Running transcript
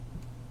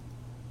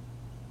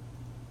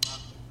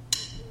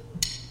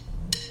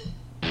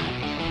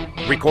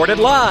Recorded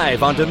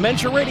live on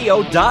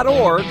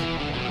DementiaRadio.org,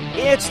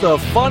 it's the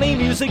Funny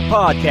Music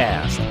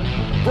Podcast.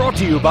 Brought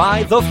to you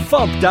by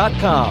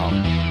TheFump.com,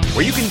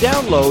 where you can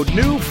download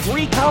new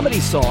free comedy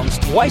songs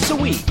twice a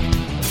week.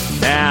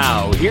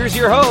 Now, here's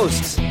your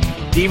hosts,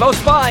 Devo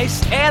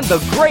Spice and the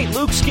great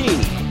Luke Ski.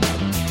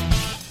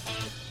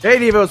 Hey,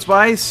 Devo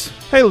Spice.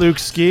 Hey, Luke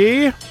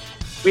Ski.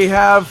 We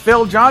have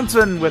Phil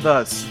Johnson with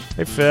us.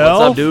 Hey, Phil.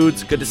 What's up,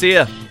 dudes? Good to see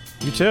you.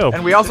 You too.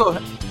 And we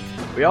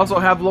also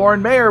have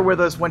Lauren Mayer with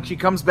us when she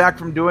comes back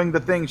from doing the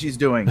thing she's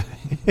doing.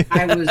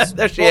 I was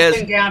There she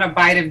wolfing is. down a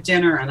bite of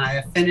dinner, and I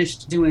have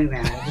finished doing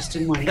that. I just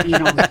didn't want to eat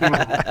on the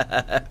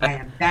camera. I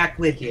am back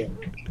with you.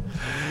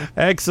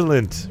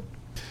 Excellent.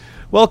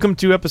 Welcome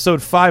to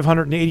episode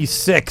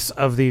 586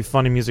 of the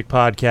Funny Music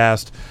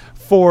Podcast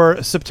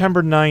for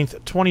September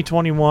 9th,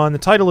 2021. The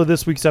title of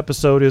this week's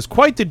episode is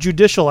Quite the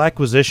Judicial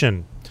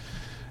Acquisition.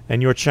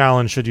 And your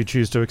challenge, should you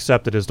choose to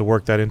accept it, is to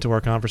work that into our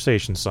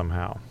conversation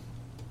somehow.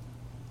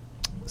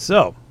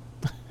 So,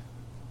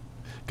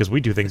 because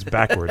we do things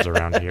backwards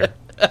around here.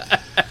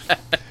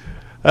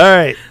 All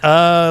right,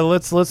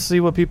 let's see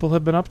what people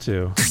have been up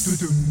to.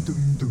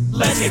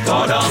 Let's get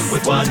caught up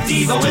with what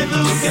Devo and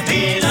Luke have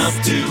been up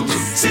to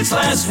since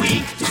last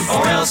week.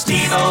 Or else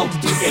Devo,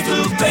 if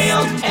Luke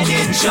failed and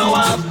didn't show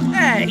up.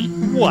 Hey,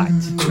 what?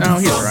 No,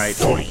 he's right.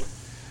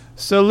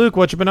 So, Luke,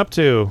 what you been up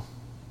to?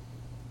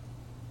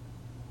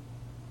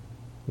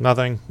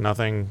 Nothing.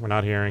 We're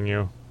not hearing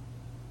you.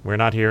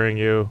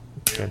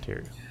 Can't hear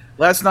you.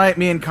 Last night,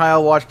 me and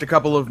Kyle watched a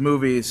couple of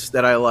movies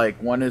that I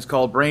like. One is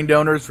called Brain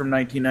Donors from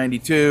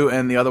 1992,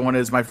 and the other one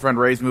is my friend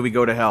Ray's movie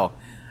Go to Hell.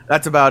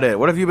 That's about it.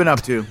 What have you been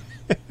up to?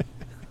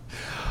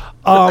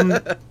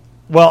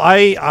 Well,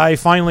 I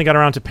finally got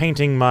around to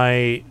painting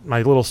my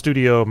little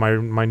studio,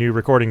 my new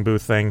recording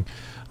booth thing,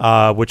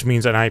 which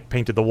means, and I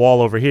painted the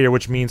wall over here,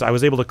 which means I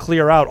was able to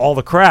clear out all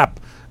the crap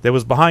that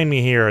was behind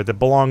me here that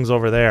belongs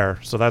over there.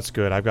 So that's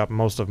good. I've got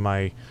most of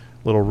my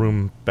little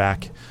room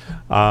back.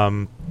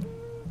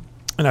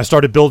 And I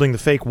started building the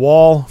fake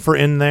wall for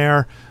in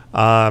there.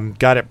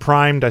 Got it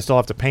primed. I still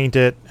have to paint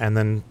it and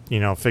then,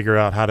 figure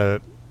out how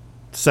to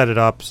set it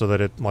up so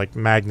that it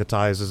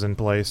magnetizes in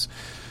place.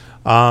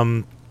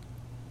 And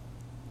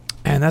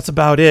that's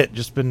about it.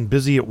 Just been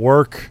busy at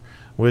work,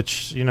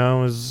 which,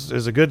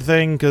 is a good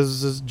thing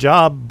because it's a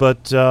job,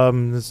 but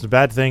it's a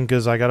bad thing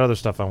because I got other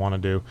stuff I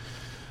want to do.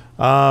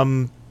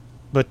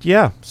 But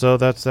yeah, so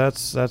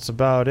that's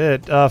about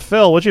it.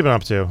 Phil, what you been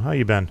up to? How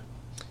you been?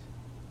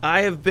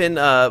 I have been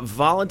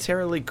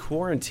voluntarily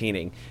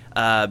quarantining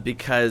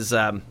because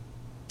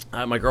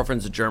my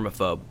girlfriend's a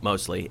germaphobe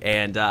mostly,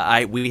 and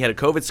we had a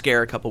COVID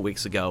scare a couple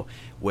weeks ago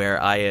where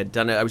I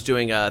was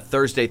doing a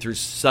Thursday through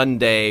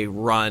Sunday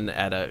run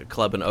at a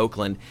club in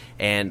Oakland,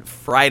 and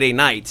Friday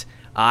night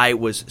I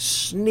was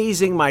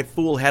sneezing my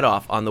fool head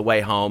off on the way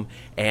home,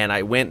 and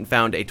I went and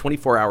found a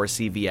 24-hour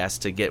CVS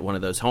to get one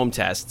of those home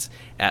tests,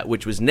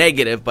 which was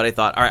negative, but I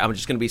thought, all right, I'm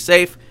just going to be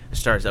safe.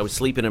 I was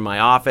sleeping in my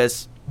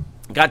office.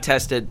 Got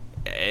tested.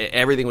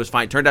 Everything was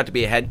fine. Turned out to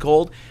be a head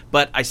cold,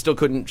 but I still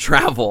couldn't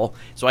travel.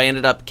 So I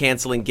ended up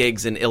canceling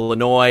gigs in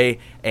Illinois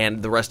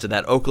and the rest of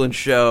that Oakland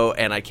show,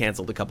 and I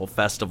canceled a couple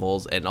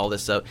festivals and all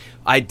this stuff.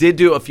 I did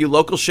do a few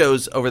local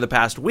shows over the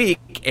past week,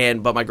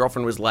 but my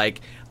girlfriend was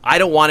like, I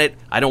don't want it.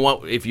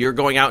 If you're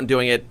going out and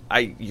doing it,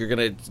 you're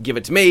going to give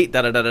it to me,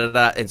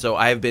 da-da-da-da-da. And so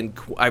I've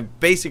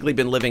basically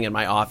been living in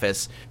my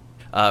office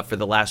for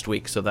the last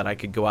week so that I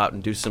could go out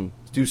and do some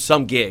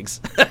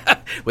gigs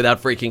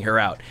without freaking her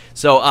out.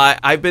 So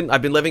I've been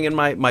living in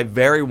my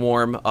very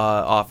warm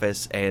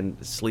office and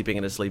sleeping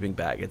in a sleeping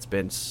bag. It's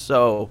been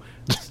so.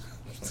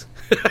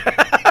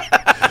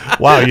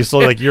 Wow, you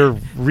still you're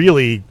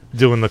really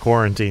doing the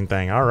quarantine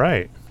thing. All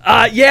right.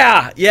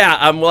 Yeah.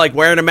 I'm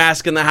wearing a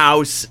mask in the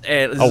house,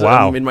 and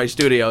wow. I'm in my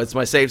studio. It's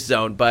my safe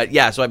zone. But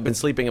yeah, so I've been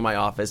sleeping in my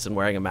office and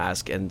wearing a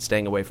mask and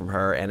staying away from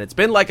her. And it's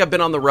been like I've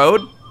been on the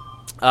road.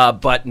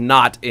 But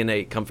not in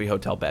a comfy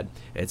hotel bed.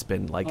 It's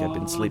been like I've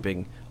been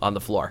sleeping on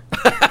the floor.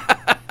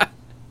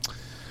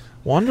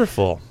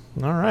 Wonderful.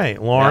 All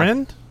right.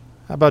 Lauren,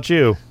 How about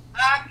you?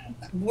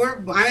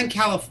 I'm in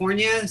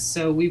California,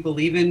 so we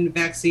believe in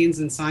vaccines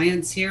and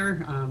science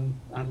here,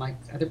 unlike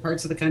other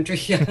parts of the country.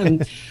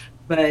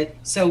 But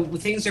so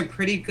things are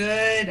pretty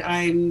good.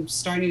 I'm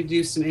starting to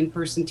do some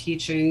in-person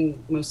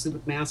teaching, mostly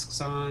with masks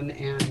on,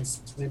 and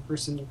some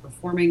in-person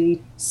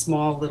performing,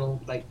 small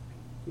little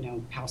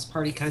house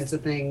party kinds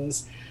of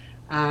things.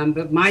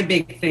 But my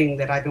big thing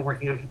that I've been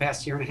working on for the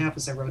past year and a half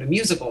is I wrote a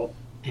musical,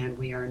 and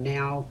we are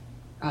now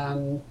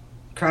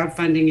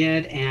crowdfunding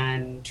it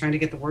and trying to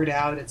get the word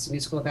out. It's a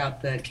musical about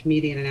the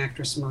comedian and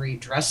actress Marie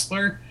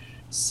Dressler.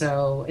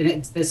 So,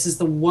 this is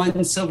the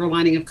one silver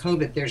lining of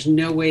COVID. There's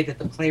no way that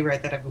the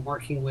playwright that I've been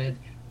working with,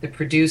 the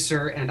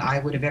producer, and I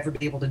would have ever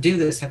been able to do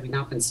this had we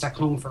not been stuck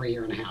home for a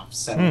year and a half.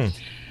 So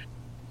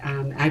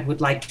I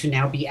would like to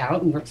now be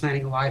out, and we're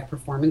planning a live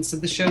performance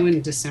of the show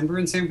in December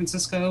in San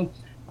Francisco.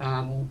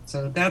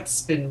 So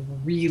that's been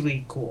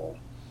really cool.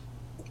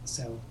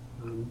 So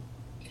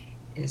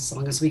as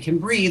long as we can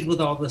breathe with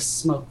all the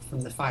smoke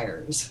from the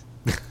fires.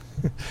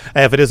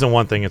 Hey, if it isn't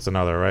one thing, it's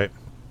another, right?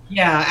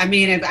 Yeah, I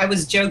mean, I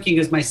was joking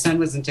as my son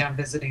was in town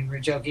visiting. We were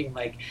joking,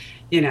 like,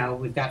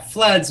 we've got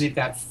floods, we've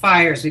got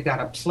fires, we've got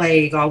a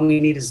plague. All we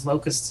need is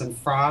locusts and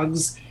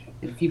frogs.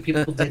 And a few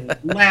people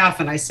didn't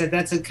laugh, and I said,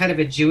 that's a kind of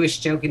a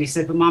Jewish joke. And he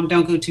said, but Mom,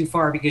 don't go too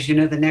far, because the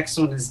next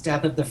one is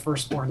death of the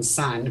firstborn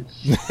son.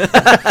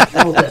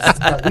 Oldest.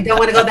 So we don't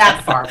want to go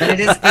that far, but it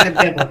is kind of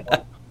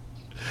biblical.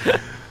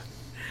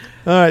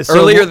 All right. So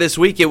Earlier this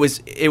week, it was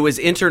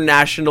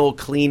International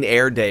Clean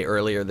Air Day.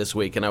 Earlier this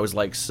week, and I was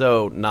like,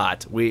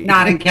 not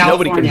in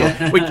California.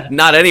 Nobody can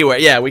not anywhere.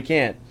 Yeah, we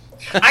can't.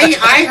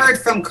 I heard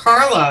from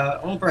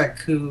Carla Ulbrich,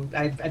 who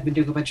I've been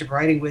doing a bunch of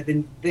writing with,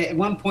 and at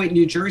one point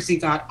New Jersey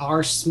got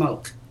our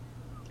smoke.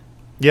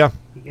 Yeah.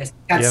 It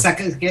got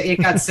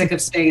sick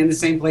of staying in the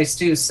same place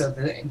too, so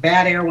the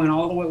bad air went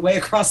all the way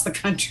across the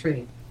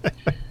country.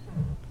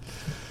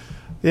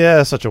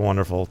 Yeah, such a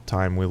wonderful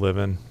time we live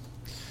in.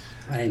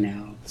 I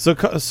know. So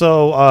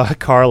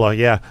Carla,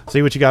 yeah.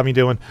 See what you got me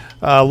doing.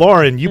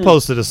 Lauren, you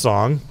posted a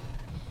song.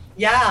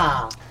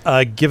 Yeah.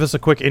 Give us a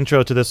quick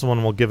intro to this one,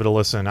 and we'll give it a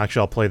listen.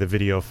 Actually, I'll play the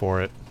video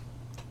for it.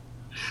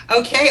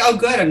 Okay. Oh,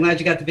 good. I'm glad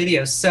you got the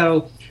video.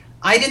 So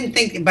I didn't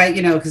think, but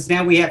because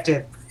now we have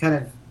to kind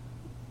of.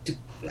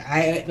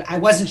 I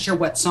wasn't sure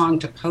what song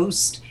to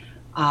post,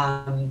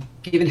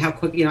 given how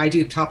quick. I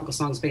do topical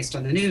songs based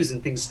on the news,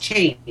 and things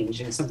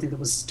change, and something that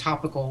was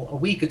topical a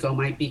week ago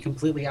might be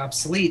completely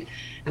obsolete.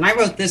 And I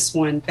wrote this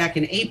one back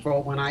in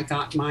April when I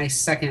got my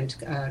second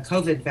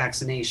COVID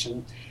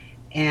vaccination.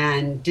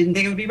 And didn't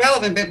think it would be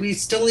relevant, but we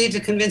still need to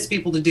convince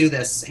people to do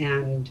this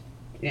and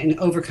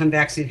overcome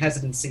vaccine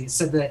hesitancy.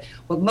 So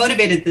what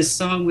motivated this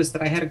song was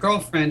that I had a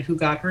girlfriend who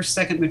got her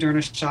second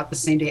Moderna shot the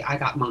same day I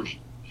got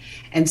mine.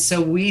 And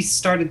so we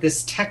started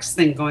this text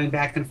thing going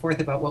back and forth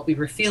about what we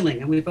were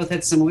feeling. And we both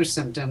had similar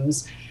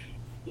symptoms,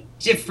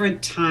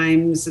 different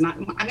times. And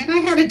I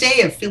had a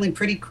day of feeling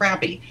pretty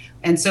crappy.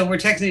 And so we're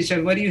texting each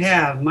other, what do you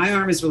have? My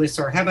arm is really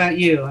sore. How about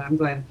you? And I'm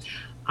going,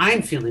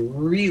 I'm feeling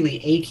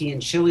really achy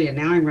and chilly, and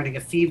now I'm running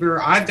a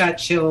fever. I've got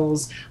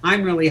chills.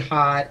 I'm really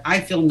hot. I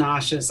feel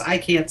nauseous. I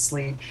can't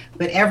sleep.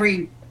 But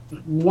every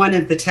one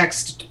of the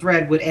text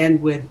thread would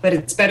end with, but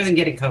it's better than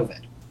getting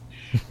COVID.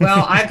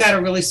 Well, I've got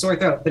a really sore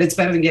throat, but it's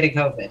better than getting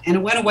COVID. And it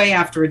went away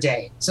after a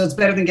day. So it's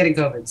better than getting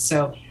COVID.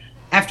 So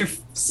after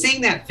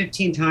seeing that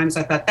 15 times,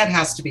 I thought that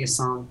has to be a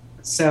song.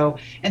 So,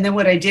 and then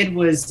what I did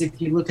was,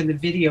 if you look in the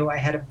video, I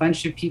had a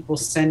bunch of people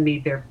send me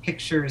their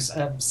pictures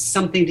of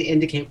something to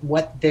indicate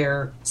what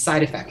their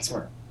side effects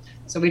were.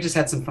 So we just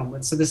had some fun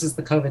with it. So this is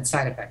the COVID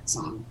side effect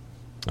song.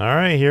 All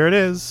right, here it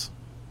is.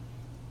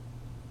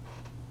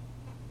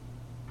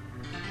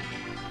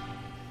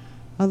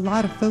 A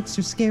lot of folks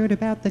are scared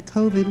about the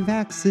COVID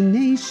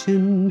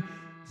vaccination.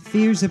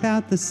 Fears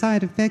about the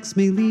side effects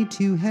may lead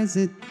to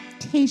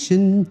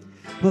hesitation.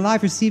 Well,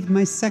 I've received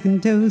my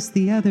second dose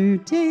the other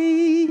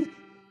day,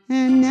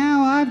 and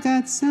now I've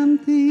got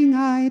something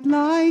I'd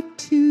like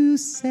to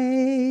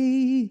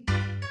say.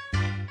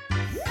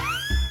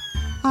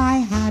 I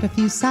had a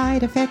few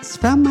side effects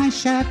from my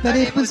shot, but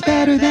it was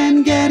better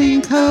than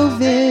getting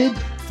COVID.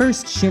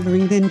 First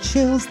shivering, then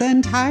chills,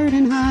 then tired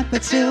and hot,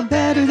 but still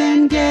better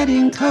than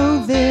getting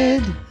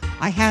COVID.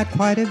 I had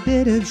quite a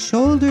bit of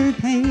shoulder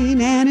pain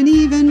and an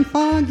even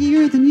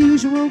foggier than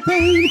usual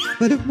brain,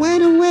 but it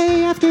went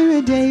away after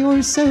a day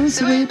or so,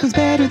 so it was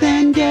better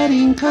than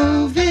getting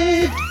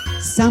COVID.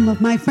 Some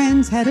of my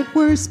friends had it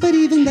worse, but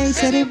even they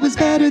said it was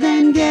better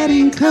than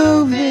getting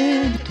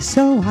COVID.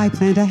 So I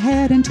planned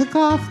ahead and took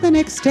off the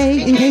next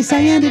day in case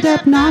I ended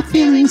up not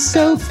feeling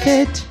so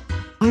fit.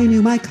 I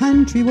knew my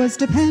country was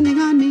depending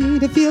on me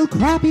to feel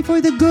crappy for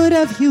the good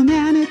of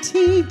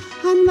humanity.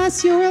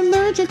 Unless you're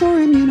allergic or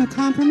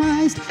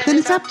immunocompromised, then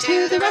it's up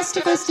to the rest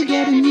of us to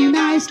get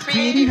immunized,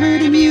 creating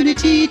herd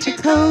immunity to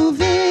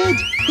COVID.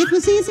 It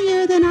was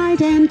easier than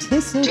I'd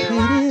anticipated,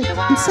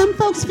 and some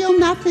folks feel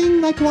nothing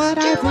like what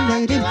I've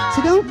related,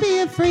 so don't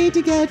be afraid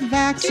to get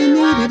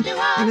vaccinated.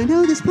 And I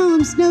know this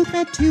poem's no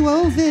threat to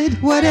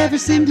Ovid. Whatever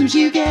symptoms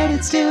you get,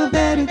 it's still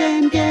better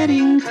than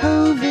getting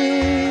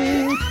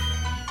COVID.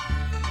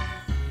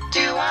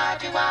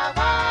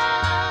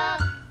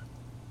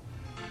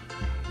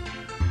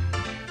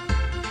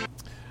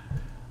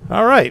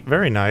 All right,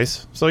 very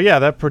nice. So yeah,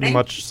 that pretty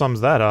much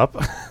sums that up.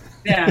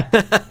 Yeah.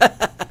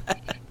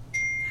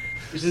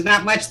 There's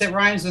not much that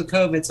rhymes with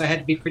COVID, so I had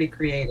to be pretty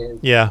creative.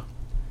 Yeah.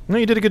 No,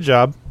 you did a good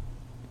job.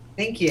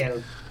 Thank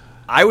you.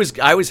 I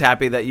was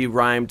happy that you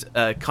rhymed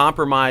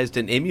compromised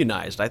and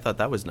immunized. I thought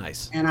that was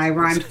nice. And I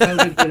rhymed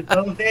COVID with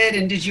COVID.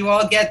 And did you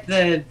all get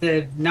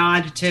the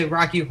nod to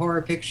Rocky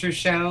Horror Picture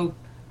Show?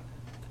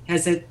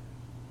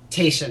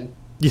 Hesitation.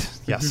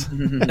 Yes.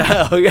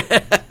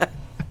 Okay.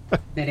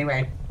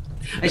 Anyway,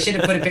 I should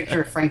have put a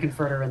picture of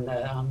Frankenfurter in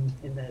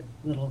the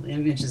little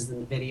images in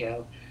the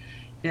video.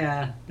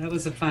 Yeah, that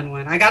was a fun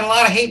one. I got a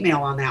lot of hate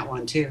mail on that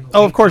one too.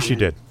 Oh, of course you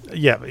did.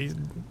 Yeah,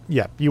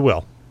 you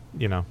will.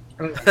 You know.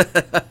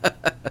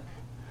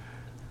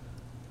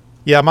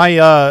 Yeah,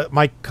 my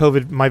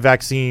my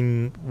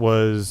vaccine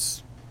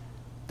was.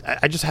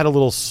 I just had a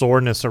little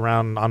soreness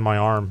on my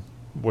arm,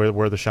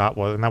 where the shot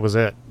was, and that was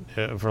it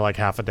for like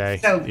half a day.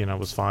 So, it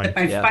was fine.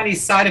 My funny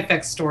side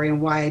effect story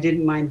and why I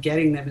didn't mind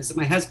getting them is that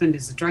my husband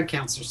is a drug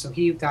counselor, so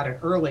he got it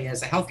early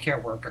as a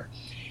healthcare worker.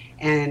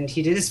 And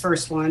he did his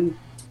first one,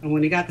 and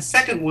when he got the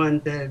second one,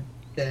 the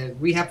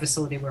rehab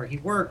facility where he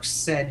works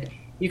said,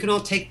 you can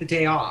all take the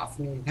day off.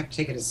 I mean, you have to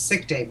take it as a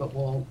sick day, but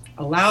we'll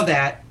allow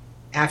that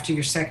after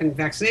your second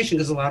vaccination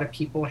because a lot of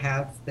people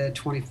have the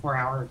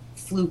 24-hour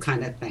flu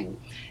kind of thing.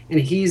 And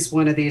he's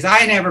one of these,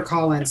 I never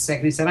call in sick.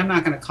 And he said, I'm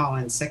not going to call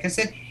in sick. I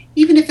said,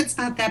 even if it's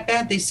not that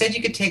bad, they said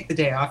you could take the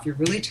day off. You're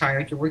really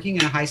tired. You're working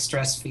in a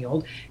high-stress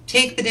field.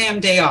 Take the damn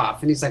day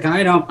off. And he's like,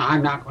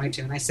 I'm not going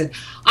to. And I said,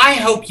 I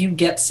hope you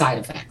get side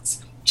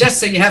effects,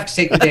 just so you have to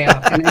take the day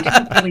off. And I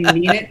didn't really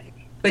mean it.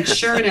 But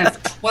sure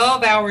enough,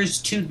 12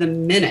 hours to the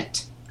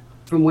minute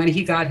from when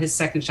he got his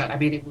second shot. I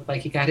mean, it was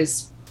like he got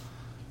his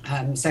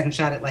second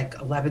shot at like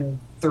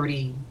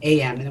 11:30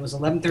 a.m. and it was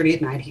 11:30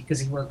 at night because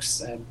he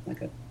works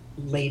like a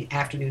late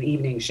afternoon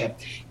evening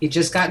shift. He'd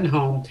just gotten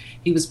home.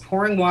 He was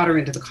pouring water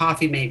into the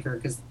coffee maker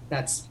because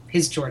that's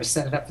his chore to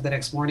set it up for the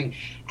next morning.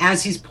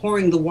 As he's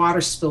pouring, the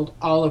water spilled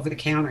all over the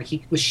counter.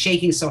 He was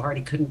shaking so hard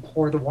he couldn't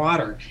pour the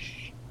water.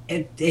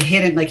 It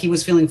hit him like he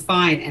was feeling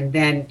fine, and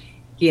then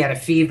he had a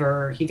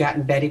fever. He got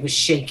in bed. He was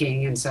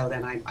shaking. And so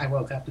then I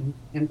woke up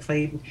and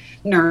played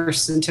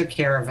nurse and took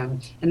care of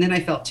him. And then I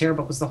felt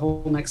terrible because the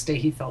whole next day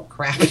he felt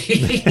crappy.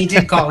 He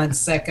did call in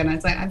sick. And I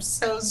was like, I'm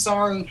so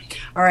sorry.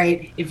 All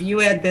right, if you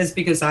had this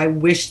because I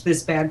wished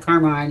this bad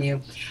karma on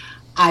you,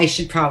 I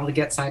should probably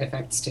get side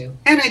effects too.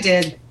 And I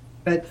did.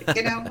 But,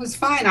 it was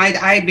fine.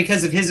 I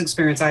because of his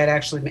experience, I had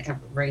actually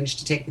arranged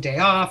to take the day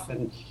off.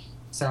 And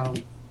so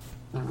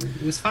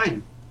it was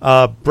fine.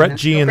 Brett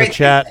G in the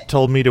chat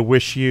told me to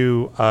wish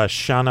you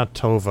Shana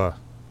Tova.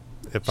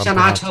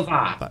 Shana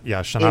Tova.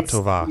 Yeah, Shana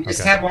Tova.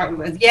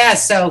 Okay.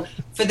 So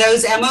for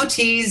those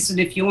MOTs, and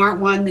if you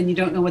aren't one, then you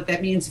don't know what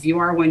that means. If you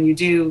are one, you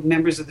do,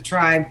 members of the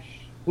tribe.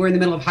 We're in the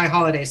middle of high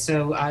holidays.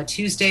 So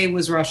Tuesday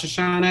was Rosh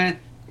Hashanah,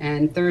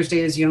 and Thursday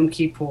is Yom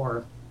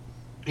Kippur.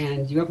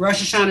 And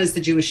Rosh Hashanah is the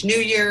Jewish New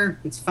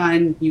Year. It's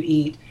fun. You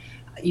eat.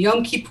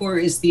 Yom Kippur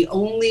is the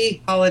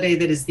only holiday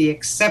that is the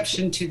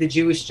exception to the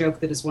Jewish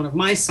joke that is one of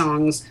my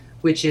songs,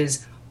 which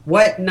is,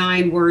 what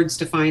 9 words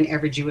define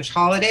every Jewish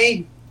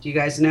holiday? Do you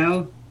guys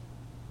know?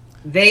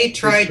 They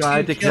tried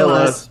to kill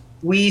us.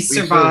 We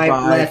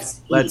survived.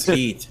 Let's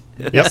eat.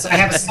 Yep. So I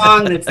have a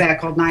song that's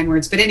called 9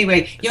 words. But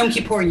anyway, Yom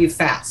Kippur, you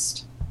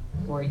fast.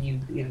 Or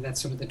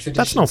that's sort of the tradition.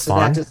 That's no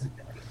fun.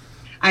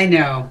 I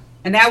know.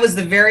 And that was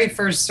the very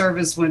first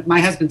service when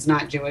my husband's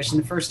not Jewish, and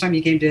the first time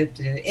he came to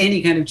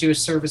any kind of Jewish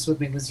service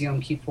with me was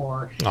Yom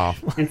Kippur. Oh.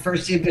 And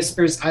first he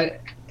whispers,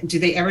 do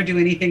they ever do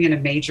anything in a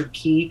major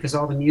key? Because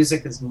all the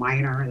music is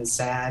minor and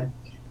sad.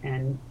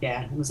 And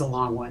yeah, it was a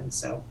long one.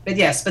 So, but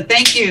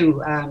thank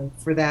you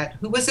for that.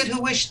 Who was it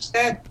who wished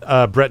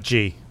that? Brett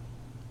G.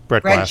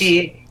 Brett Glass.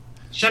 G.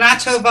 Shana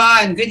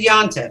Tova and Good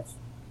Yontif.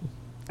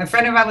 A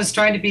friend of mine was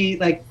trying to be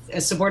like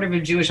a supportive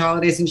of Jewish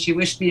holidays, and she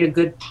wished me a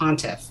good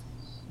pontiff.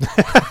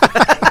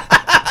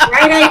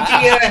 Right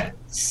idea,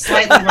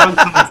 slightly wrong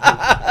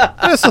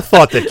concept. That's a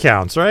thought that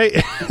counts, right?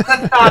 It's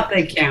a thought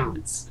that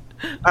counts.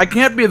 I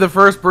can't be the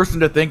first person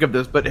to think of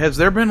this, but has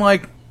there been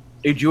like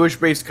a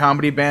Jewish-based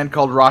comedy band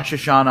called Rosh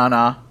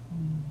Hashanah?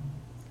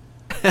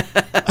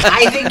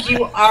 I think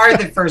you are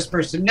the first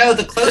person. No,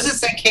 the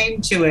closest I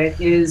came to it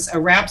is a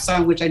rap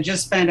song, which I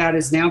just found out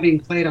is now being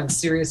played on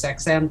Sirius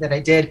XM, that I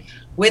did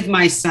with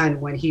my son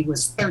when he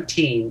was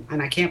 13.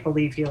 And I can't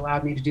believe he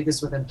allowed me to do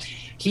this with him.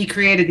 He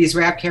created these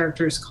rap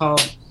characters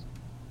called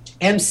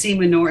MC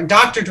Menorah,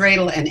 Dr.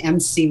 Dreidel and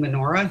MC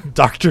Menorah.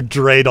 Dr.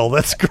 Dreidel,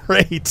 that's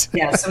great.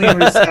 Yeah, so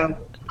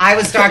I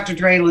was Dr.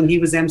 Dreidel and he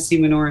was MC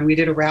Menorah, and we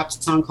did a rap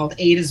song called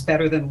 8 is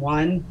Better Than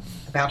 1,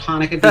 about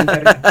Hanukkah being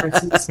better than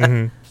Christmas.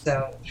 Mm-hmm.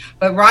 So,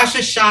 but Rosh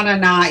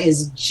Hashanah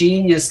is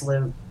genius,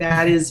 Luke.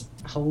 That is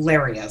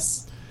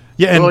hilarious.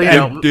 Yeah, and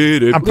I'm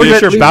pretty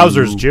sure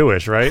Bowser's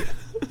Jewish, right?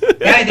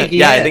 Yeah, I think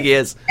he is. I think he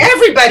is.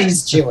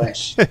 Everybody's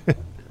Jewish.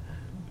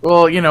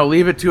 Well,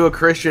 leave it to a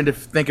Christian to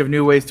think of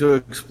new ways to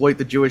exploit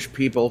the Jewish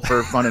people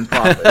for fun and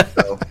profit.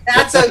 So.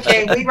 That's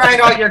okay. We write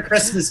all your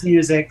Christmas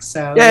music,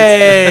 so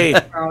yay!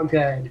 We're all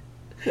good.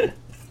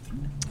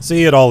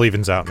 See, it all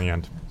evens out in the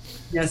end.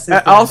 Yes.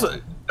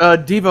 Also,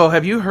 Devo,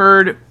 have you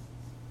heard?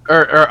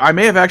 Or I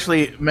may have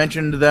actually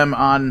mentioned them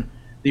on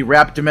the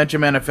Rap Dementia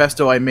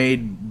Manifesto I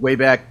made way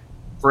back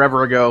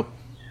forever ago.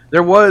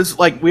 There was,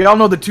 we all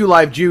know the Two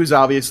Live Jews,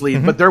 obviously,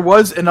 but there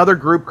was another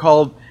group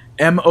called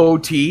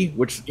MOT,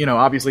 which,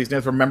 obviously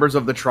stands for Members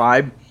of the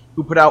Tribe,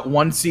 who put out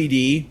one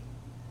CD.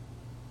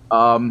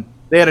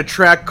 They had a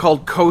track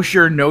called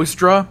Kosher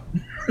Nostra.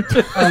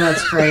 Oh,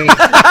 that's great.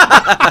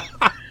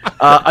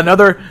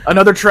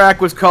 Another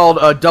track was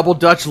called Double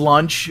Dutch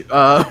Lunch.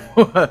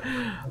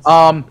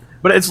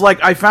 But it's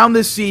I found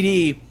this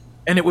CD,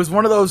 and it was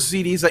one of those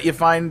CDs that you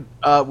find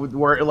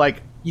where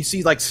you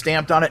see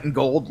stamped on it in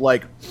gold,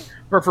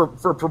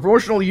 for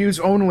promotional use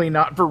only,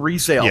 not for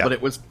resale, but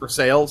it was for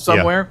sale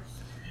somewhere. Yeah.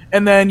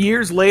 And then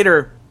years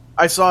later,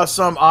 I saw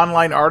some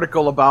online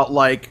article about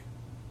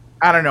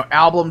I don't know,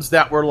 albums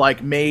that were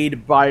like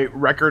made by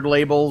record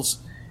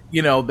labels,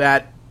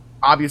 that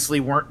obviously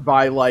weren't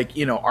by like,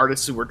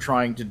 artists who were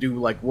trying to do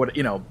like what,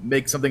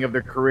 make something of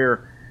their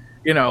career,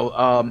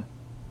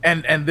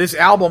 and this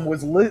album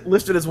was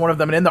listed as one of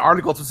them. And in the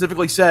article it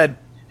specifically said,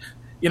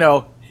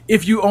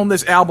 if you own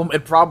this album,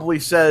 it probably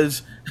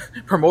says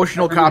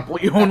promotional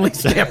copy only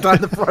stamped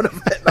on the front of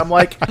it. And I'm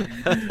like,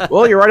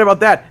 well, you're right about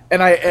that.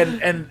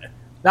 And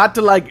not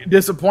to like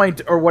disappoint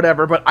or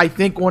whatever, but I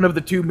think one of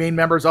the two main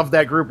members of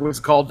that group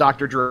was called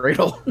Dr.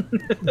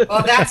 Dreidel.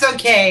 Well, that's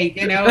okay.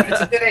 If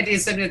it's a good idea,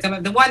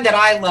 the one that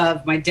I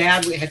love, my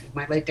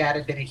late dad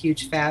had been a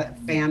huge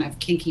fan of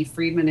Kinky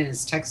Friedman and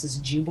his Texas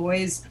Jew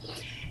Boys.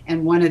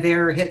 And one of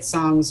their hit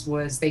songs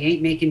was "They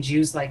Ain't Making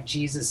Jews Like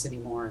Jesus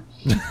Anymore."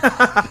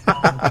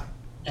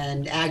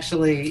 And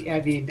actually,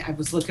 I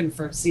was looking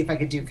see if I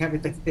could do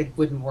covers. It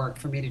wouldn't work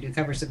for me to do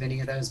covers of any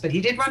of those. But he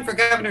did run for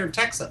governor of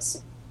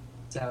Texas.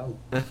 So,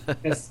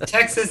 because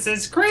Texas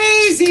is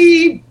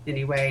crazy.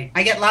 Anyway,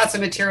 I get lots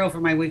of material for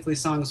my weekly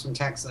songs from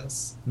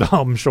Texas.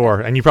 I'm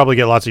sure. And you probably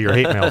get lots of your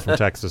hate mail from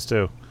Texas,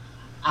 too.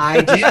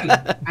 I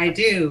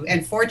do.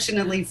 And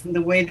fortunately, from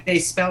the way they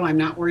spell, I'm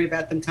not worried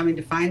about them coming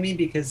to find me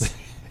because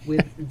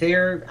with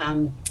their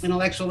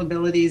intellectual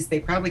abilities, they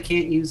probably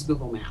can't use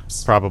Google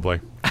Maps. Probably.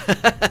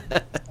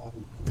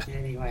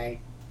 Anyway.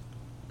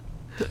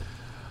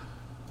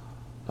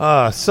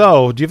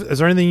 So, is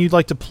there anything you'd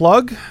like to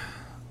plug?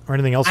 Or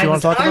anything else you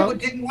want to talk about? I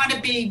didn't want to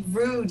be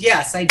rude.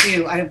 Yes, I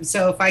do.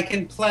 So if I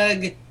can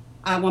plug,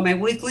 my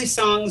weekly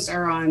songs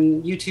are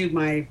on YouTube.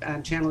 My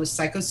channel is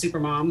Psycho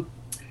Supermom.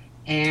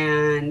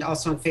 And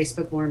also on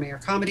Facebook, Lauren Mayer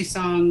Comedy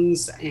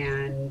Songs.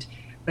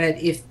 But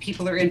if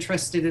people are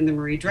interested in the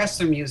Marie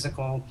Dressler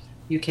musical,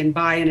 you can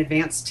buy an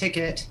advance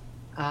ticket.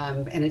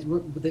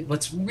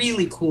 What's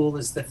really cool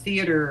is the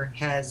theater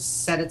has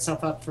set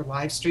itself up for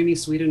live streaming,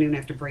 so we don't even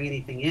have to bring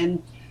anything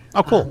in.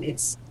 Oh, cool.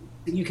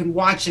 You can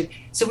watch it.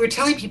 So we're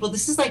telling people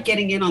this is like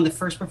getting in on the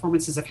first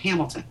performances of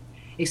Hamilton,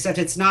 except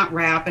it's not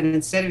rap, and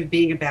instead of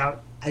being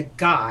about a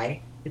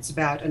guy, it's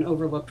about an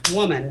overlooked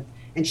woman.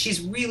 And she's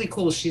really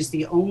cool. She's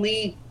the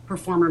only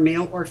performer,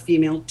 male or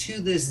female,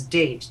 to this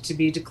date to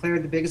be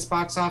declared the biggest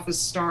box office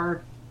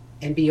star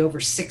and be over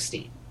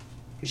 60.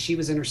 Because she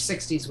was in her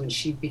 60s when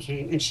she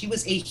became, and she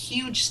was a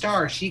huge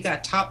star. She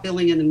got top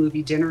billing in the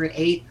movie Dinner at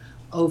 8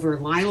 over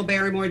Lionel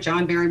Barrymore,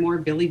 John Barrymore,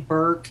 Billy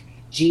Burke,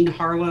 Jean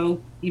Harlow.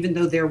 Even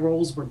though their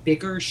roles were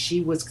bigger,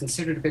 she was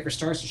considered a bigger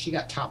star, so she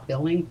got top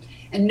billing.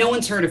 And no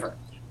one's heard of her,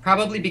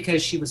 probably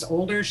because she was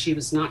older, she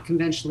was not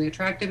conventionally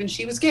attractive, and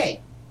she was gay,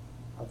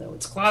 although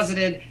it's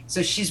closeted.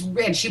 So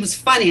she was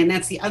funny, and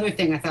that's the other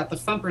thing I thought the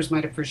Fumpers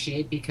might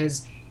appreciate,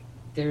 because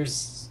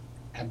there's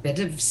a bit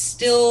of,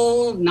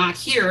 still not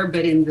here,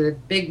 but in the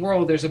big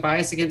world, there's a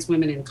bias against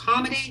women in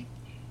comedy.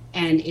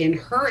 And in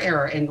her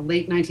era, in the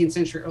late 19th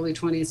century, early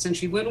 20th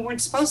century, women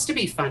weren't supposed to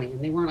be funny. And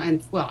they weren't,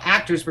 and well,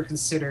 actors were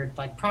considered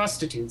like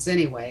prostitutes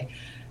anyway.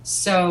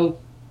 So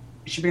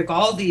she broke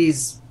all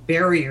these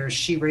barriers.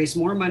 She raised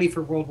more money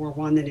for World War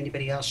I than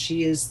anybody else.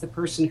 She is the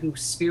person who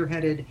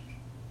spearheaded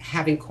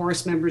having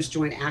chorus members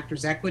join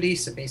Actors Equity.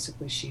 So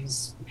basically,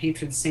 she's the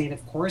patron saint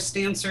of chorus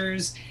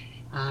dancers.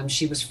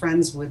 She was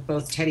friends with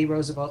both Teddy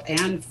Roosevelt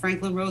and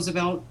Franklin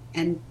Roosevelt,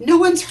 and no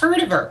one's heard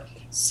of her.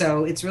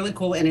 So it's really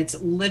cool, and it's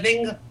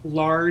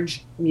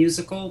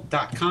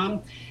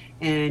livinglargemusical.com,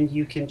 and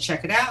you can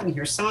check it out and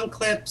hear song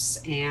clips.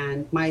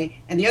 And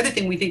the other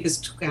thing we think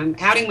is, I'm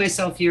outing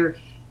myself here,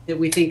 that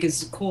we think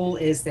is cool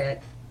is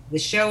that the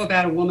show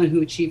about a woman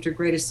who achieved her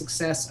greatest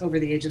success over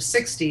the age of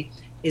 60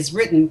 is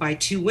written by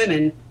two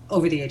women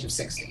over the age of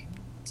 60.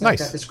 So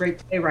nice. I've got this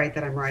great playwright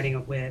that I'm writing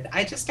it with.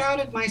 I just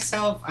outed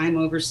myself. I'm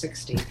over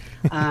 60.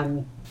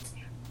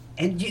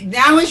 And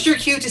now is your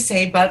cue to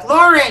say, but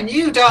Lauren,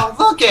 you don't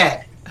look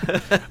it.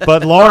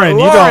 But Lauren,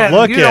 you don't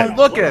look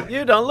it.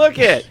 You don't look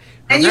it.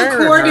 And you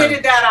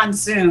coordinated that on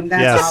Zoom.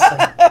 That's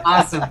yes.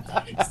 Awesome.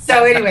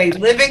 So anyway,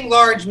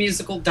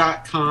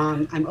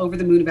 livinglargemusical.com. I'm over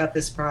the moon about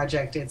this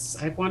project.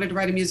 I've wanted to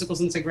write a musical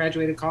since I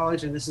graduated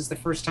college, and this is the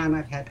first time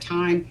I've had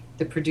time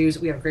to produce.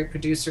 We have a great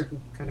producer who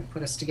kind of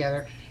put us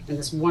together, and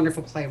this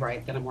wonderful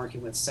playwright that I'm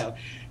working with. So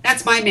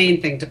that's my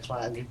main thing to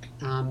plug.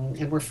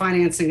 And we're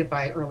financing it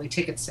by early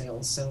ticket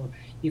sales. So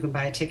you can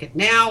buy a ticket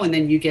now, and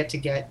then you get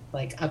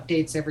like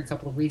updates every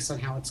couple of weeks on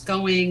how it's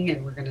going.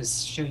 And we're going to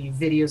show you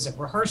videos of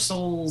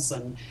rehearsals,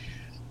 and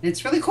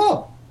it's really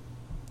cool.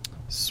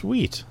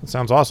 Sweet. That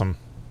sounds awesome.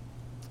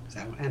 So,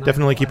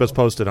 definitely keep us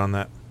posted on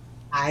that.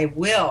 I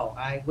will.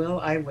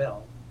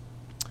 All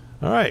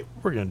right.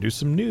 We're going to do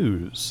some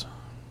news.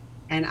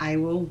 And I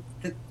will.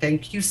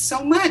 Thank you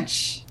so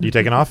much. You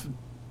taking off?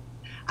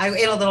 In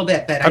a little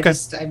bit, but okay.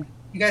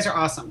 You guys are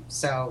awesome.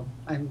 So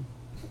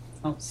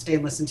I'll stay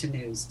and listen to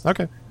news.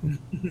 Okay.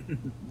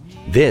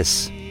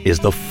 This is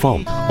The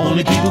Fump.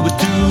 Only people with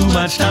too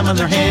much time on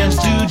their hands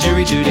do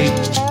jury duty.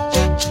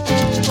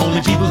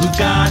 Only people who've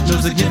got no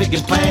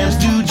significant plans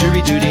do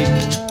jury duty.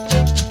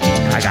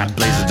 I got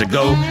places to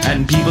go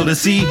and people to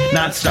see,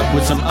 not stuck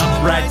with some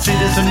upright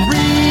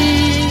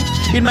citizenry.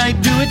 It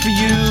might do it for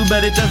you,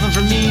 but it doesn't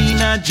for me,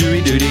 not jury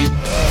duty.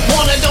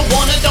 Wanna, don't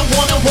wanna, don't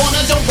wanna,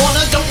 wanna, don't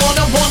wanna, don't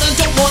wanna, wanna,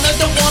 don't wanna,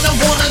 don't wanna,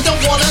 wanna,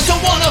 don't wanna, don't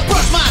wanna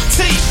brush my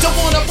teeth, don't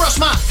wanna brush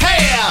my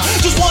hair,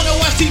 just wanna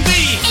watch TV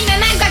in my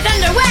Minecraft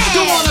underwear.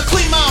 Don't wanna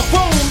clean my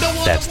room, don't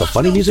wanna. That's the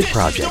Funny Music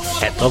Project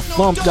at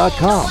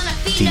thefump.com.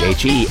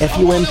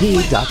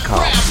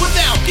 THEFUMP.com.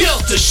 Without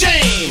guilt or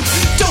shame,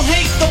 don't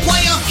hate the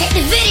player, Hate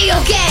the video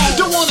game.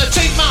 don't wanna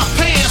take my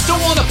pants,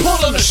 don't wanna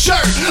pull on the shirt,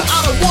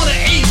 I don't wanna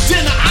eat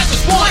dinner, I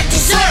just want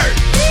dessert.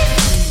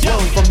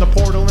 Yelling from the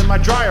portal in my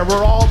dryer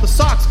where all the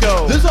socks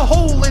go. There's a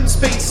hole in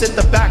space at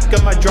the back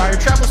of my dryer.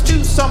 Travels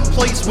to some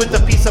place with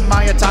a piece of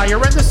my attire.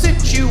 And the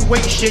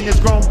situation has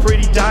grown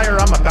pretty dire.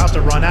 I'm about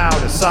to run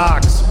out of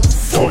socks.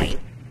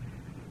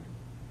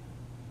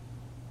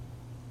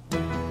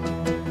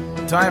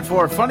 Time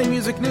for funny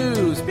music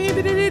news.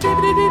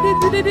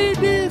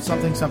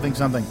 Something, something,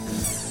 something.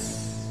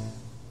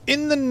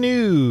 In the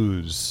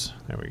news.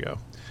 There we go.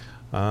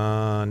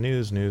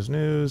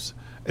 News.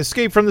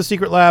 Escape from the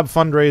Secret Lab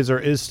fundraiser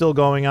is still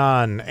going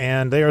on,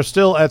 and they are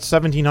still at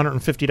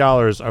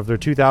 $1,750 of their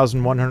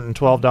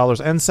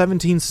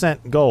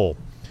 $2,112.17 goal.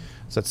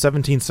 So that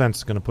 17 cents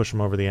is going to push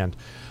them over the end.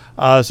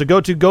 So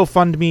go to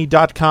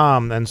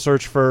GoFundMe.com and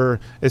search for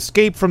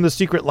Escape from the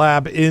Secret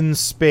Lab in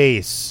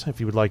Space if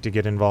you would like to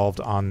get involved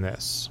on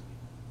this.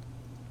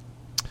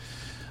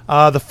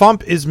 The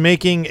Fump is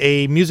making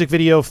a music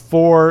video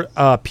for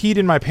Peed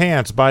in My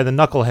Pants by the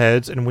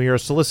Knuckleheads, and we are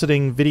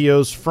soliciting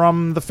videos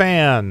from the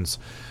fans.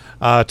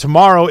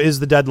 Tomorrow is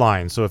the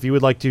deadline, so if you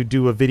would like to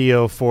do a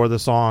video for the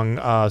song,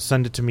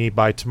 send it to me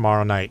by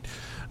tomorrow night.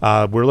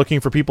 We're looking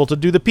for people to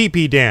do the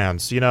pee-pee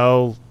dance. You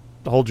know,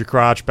 hold your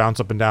crotch,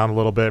 bounce up and down a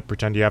little bit,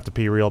 pretend you have to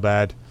pee real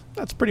bad.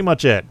 That's pretty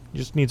much it.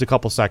 Just needs a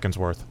couple seconds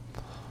worth.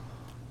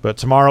 But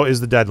tomorrow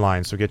is the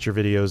deadline, so get your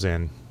videos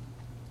in.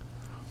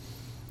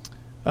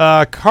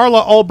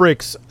 Carla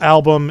Ulbrich's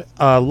album,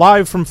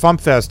 Live from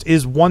FumpFest,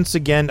 is once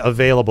again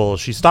available.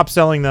 She stopped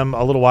selling them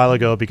a little while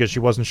ago because she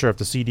wasn't sure if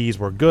the CDs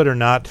were good or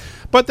not,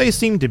 but they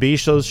seem to be,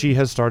 so she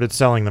has started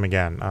selling them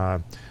again.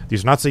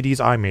 These are not CDs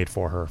I made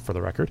for her, for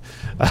the record.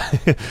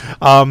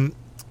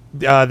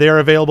 They are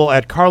available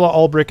at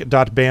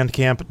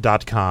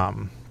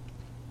carlaulbrich.bandcamp.com.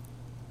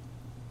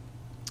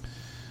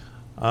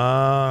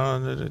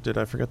 Did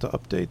I forget to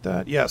update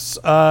that? Yes.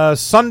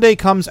 Sunday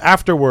Comes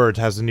Afterwards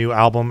has a new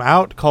album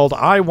out called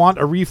I Want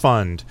a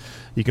Refund.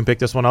 You can pick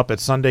this one up at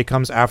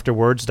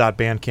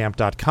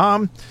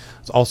sundaycomesafterwards.bandcamp.com.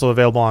 It's also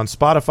available on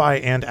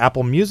Spotify and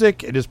Apple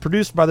Music. It is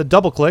produced by the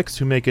Double Clicks,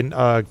 who make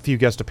a few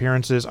guest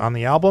appearances on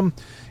the album,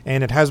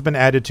 and it has been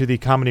added to the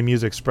Comedy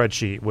Music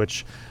spreadsheet,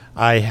 which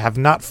I have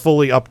not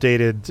fully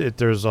updated.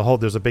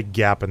 There's a big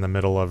gap in the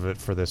middle of it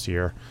for this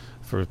year,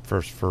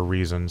 for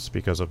reasons,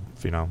 because of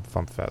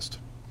FumpFest.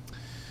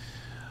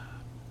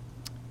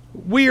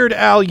 Weird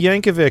Al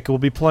Yankovic will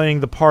be playing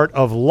the part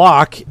of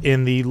Locke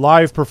in the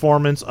live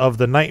performance of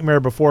The Nightmare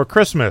Before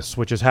Christmas,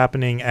 which is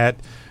happening at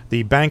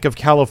the Bank of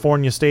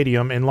California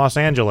Stadium in Los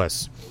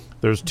Angeles.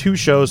 There's 2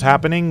 shows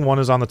happening. One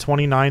is on the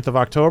 29th of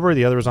October.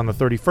 The other is on the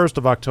 31st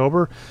of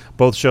October.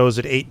 Both shows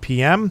at 8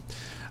 p.m.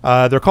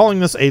 They're calling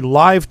this a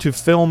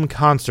live-to-film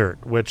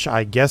concert, which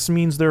I guess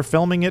means they're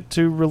filming it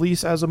to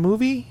release as a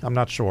movie? I'm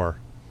not sure.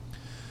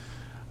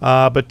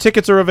 But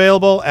tickets are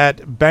available at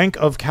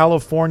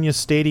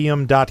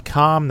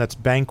bankofcaliforniastadium.com. That's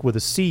bank with a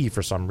C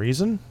for some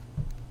reason.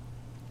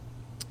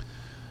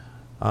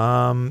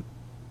 And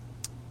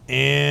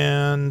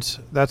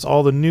that's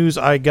all the news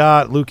I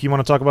got. Luke, you want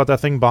to talk about that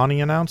thing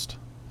Bonnie announced?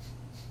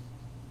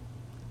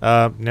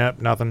 Nope,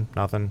 nothing.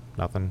 Nope.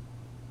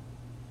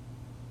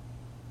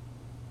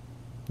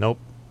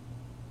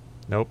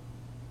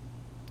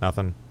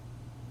 Nothing.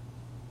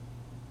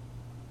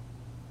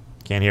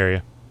 Can't hear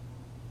you.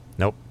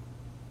 Nope.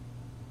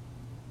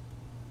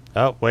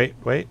 Oh, wait.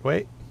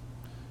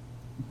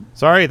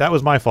 Sorry, that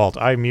was my fault.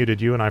 I muted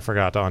you and I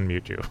forgot to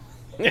unmute you.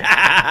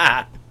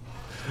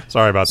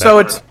 Sorry about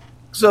that.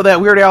 So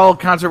that Weird Al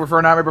concert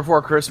for Nightmare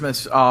Before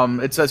Christmas,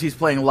 it says he's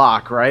playing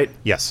Locke, right?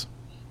 Yes.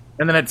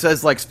 And then it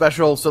says, like,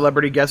 special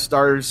celebrity guest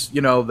stars,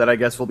 that I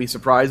guess will be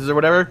surprises or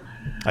whatever.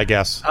 I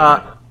guess.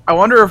 I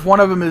wonder if one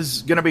of them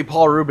is going to be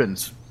Paul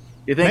Rubens.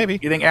 You think? Maybe.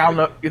 You think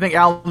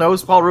Al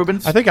knows Paul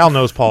Rubens? I think Al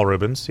knows Paul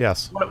Rubens.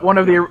 Yes. One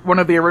of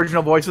the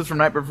original voices from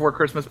Night Before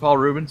Christmas, Paul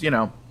Rubens.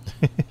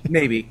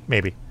 Maybe.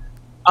 Maybe.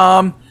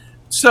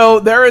 So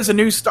there is a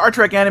new Star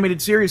Trek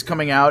animated series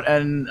coming out,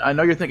 and I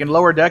know you're thinking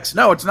Lower Decks.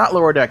 No, it's not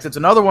Lower Decks. It's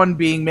another one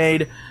being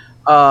made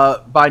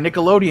by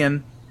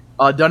Nickelodeon,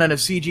 done in a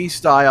CG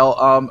style,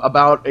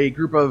 about a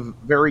group of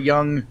very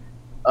young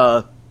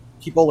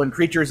people and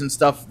creatures and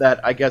stuff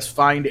that I guess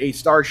find a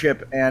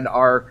starship and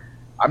are.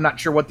 I'm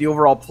not sure what the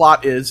overall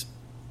plot is,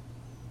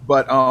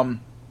 but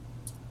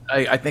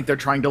I think they're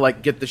trying to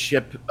get the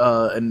ship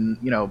and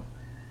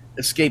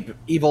escape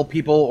evil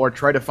people or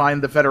try to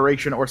find the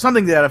Federation or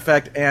something to that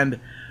effect. And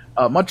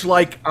much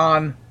like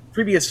on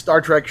previous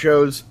Star Trek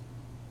shows,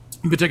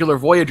 in particular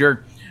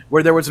Voyager,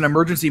 where there was an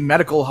emergency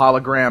medical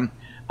hologram,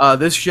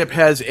 This ship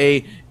has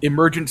a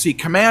emergency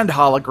command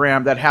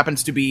hologram that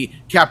happens to be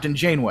Captain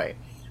Janeway,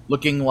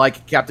 looking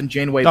like Captain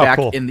Janeway back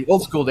cool. in the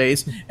old school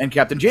days. And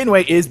Captain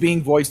Janeway is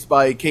being voiced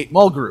by Kate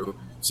Mulgrew.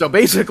 So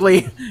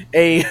basically,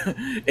 a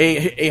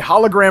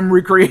hologram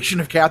recreation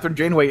of Captain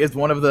Janeway is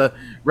one of the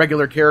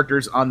regular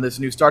characters on this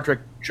new Star Trek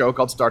show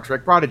called Star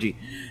Trek Prodigy.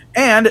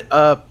 And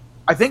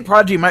I think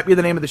Prodigy might be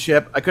the name of the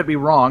ship. I could be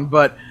wrong,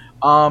 but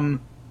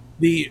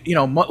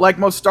like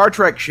most Star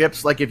Trek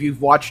ships, like if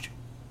you've watched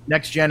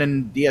Next Gen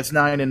and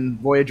DS9 and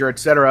Voyager,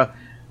 etc.,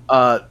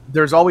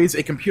 there's always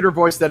a computer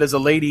voice that is a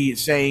lady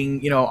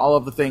saying, all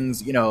of the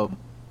things,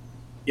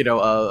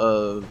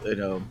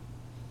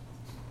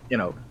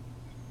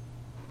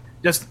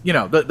 just,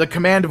 the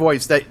command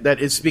voice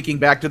that is speaking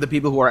back to the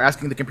people who are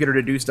asking the computer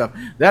to do stuff.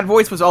 That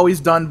voice was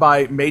always done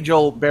by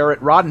Majel Barrett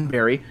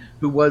Roddenberry,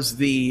 who was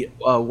the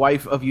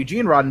wife of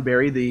Gene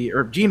Roddenberry,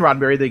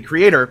 the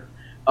creator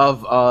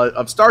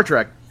of Star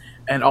Trek,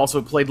 and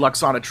also played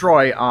Luxana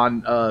Troy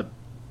on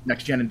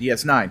Next Gen and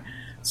DS9.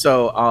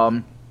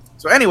 So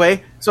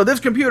anyway, this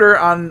computer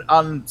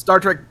on Star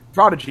Trek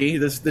Prodigy,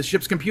 this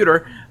ship's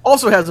computer,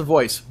 also has a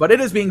voice, but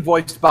it is being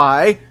voiced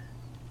by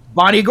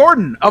Bonnie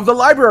Gordon of the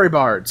Library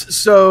Bards.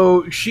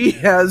 So she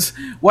has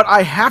what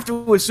I have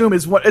to assume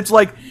is what it's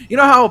like. You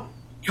know how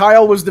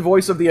Kyle was the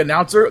voice of the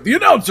announcer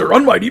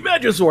on Mighty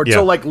Magisword. Yeah.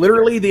 So like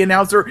literally the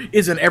announcer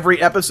is in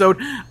every episode.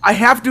 I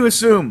have to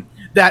assume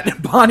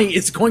that Bonnie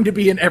is going to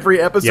be in every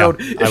episode.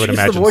 Yeah, if I would she's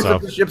imagine the voice so.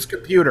 of the ship's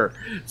computer.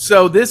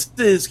 So this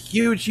is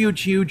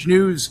huge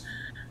news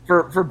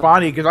for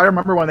Bonnie, because I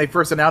remember when they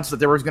first announced that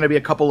there was going to be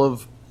a couple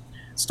of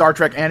Star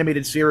Trek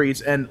animated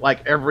series, and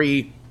like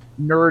every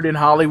nerd in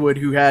Hollywood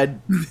who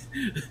had,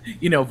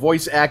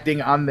 voice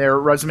acting on their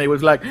resume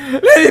was like,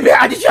 "Let me be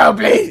on the show,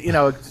 please,"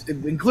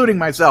 including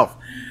myself.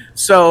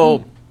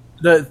 So,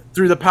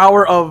 through the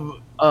power of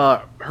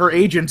her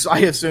agents, I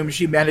assume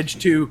she managed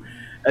to,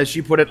 as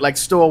she put it, like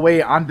stow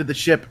away onto the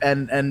ship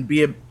and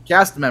be a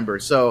cast member.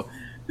 So,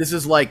 this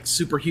is like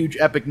super huge,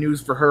 epic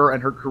news for her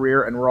and her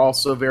career, and we're all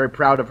so very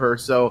proud of her.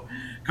 So,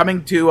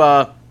 coming to,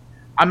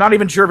 I'm not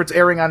even sure if it's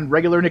airing on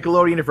regular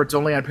Nickelodeon, if it's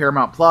only on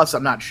Paramount Plus.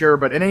 I'm not sure,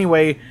 but in any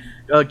way,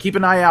 keep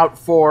an eye out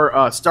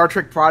for Star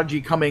Trek Prodigy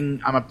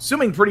coming, I'm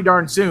assuming pretty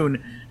darn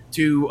soon,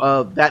 to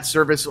that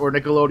service or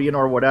Nickelodeon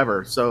or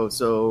whatever.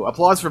 So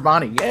applause for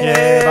Bonnie. Yay!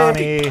 Yay,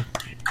 Bonnie.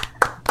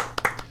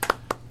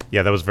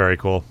 Yeah, that was very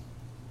cool.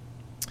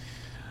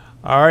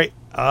 All right,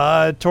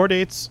 tour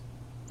dates.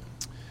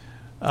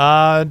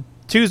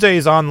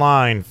 Tuesdays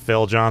online,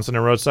 Phil Johnson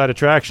and Roadside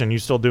Attraction. You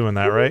still doing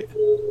that, right?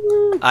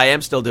 I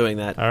am still doing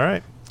that. All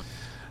right.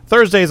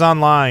 Thursdays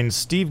online,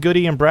 Steve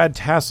Goody and Brad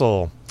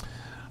Tassel.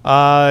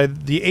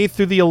 The 8th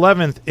through the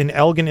 11th in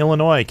Elgin,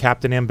 Illinois,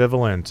 Captain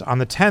Ambivalent. On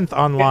the 10th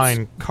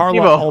online, Carla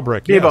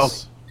Ulbrich.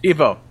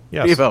 Evo.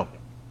 Yes. Evo.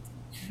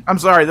 I'm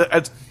sorry,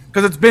 because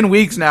it's been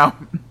weeks now.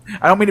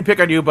 I don't mean to pick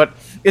on you, but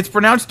it's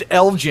pronounced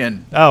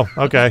Elgin. Oh,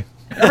 okay.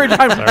 Every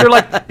time you're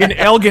like in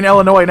Elgin,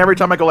 Illinois, and every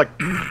time I go like,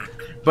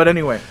 but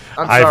anyway,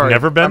 I'm sorry. I've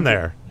never been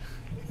there.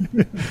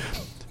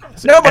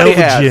 Nobody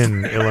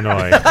Elgin, has.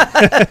 Illinois.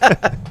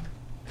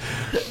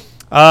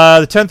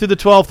 The 10th through the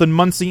 12th in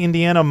Muncie,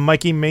 Indiana,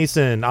 Mikey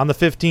Mason. On the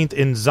 15th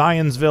in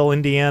Zionsville,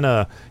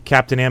 Indiana,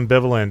 Captain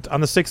Ambivalent.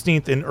 On the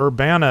 16th in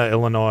Urbana,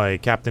 Illinois,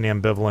 Captain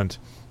Ambivalent.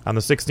 On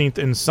the 16th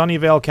in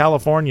Sunnyvale,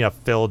 California,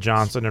 Phil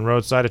Johnson and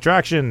Roadside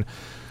Attraction.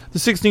 The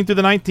 16th through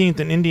the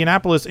 19th in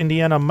Indianapolis,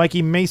 Indiana,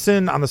 Mikey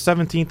Mason. On the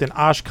 17th in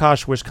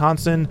Oshkosh,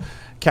 Wisconsin,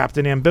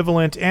 Captain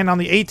Ambivalent. And on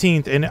the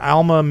 18th in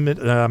Alma,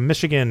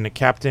 Michigan,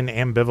 Captain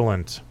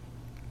Ambivalent.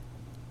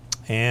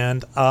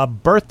 And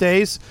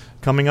birthdays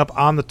coming up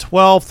on the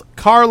 12th.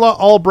 Carla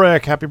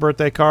Ulbrich. Happy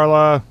birthday,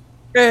 Carla.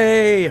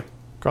 Hey.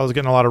 Carla's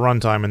getting a lot of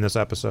runtime in this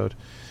episode.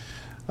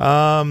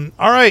 All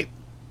right.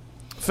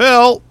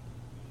 Phil.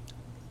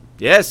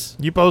 Yes.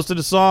 You posted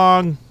a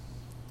song.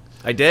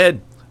 I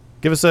did.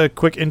 Give us a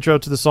quick intro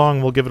to the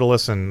song. We'll give it a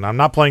listen. I'm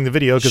not playing the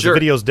video because the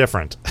video's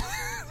different.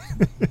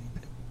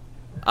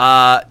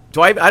 I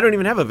don't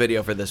even have a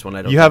video for this one.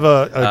 I don't. You think.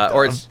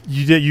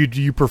 have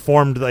you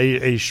performed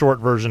a short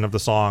version of the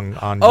song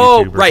on YouTube.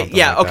 Oh, or right, something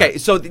yeah, like okay. that.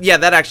 So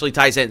that actually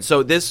ties in.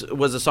 So this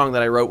was a song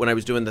that I wrote when I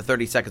was doing the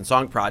 30-second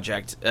song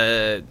project,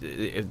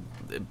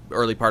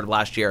 early part of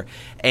last year,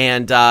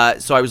 and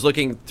so I was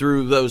looking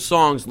through those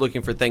songs,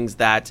 looking for things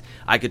that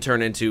I could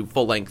turn into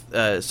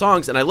full-length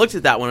songs, and I looked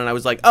at that one and I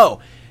was like,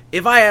 oh.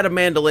 If I add a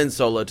mandolin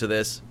solo to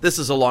this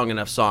is a long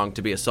enough song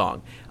to be a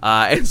song.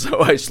 And so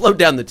I slowed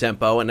down the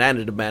tempo and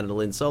added a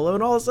mandolin solo,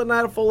 and all of a sudden I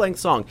had a full-length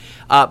song.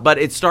 But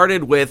it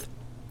started with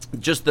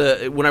just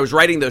when I was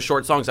writing those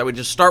short songs, I would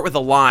just start with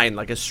a line,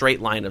 like a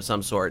straight line of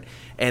some sort,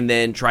 and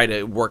then try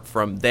to work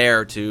from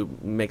there to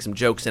make some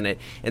jokes in it.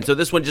 And so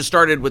this one just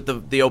started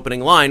with the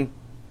opening line,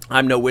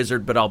 I'm no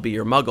wizard, but I'll be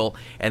your muggle.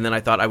 And then I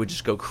thought I would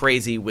just go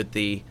crazy with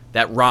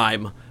that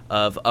rhyme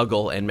of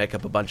Uggle and make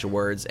up a bunch of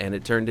words, and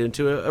it turned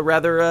into a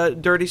rather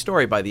dirty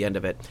story by the end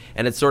of it.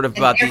 And it's sort of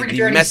about the story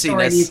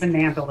messiness. needs a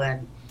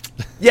mandolin.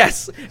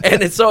 Yes,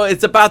 and it's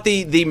about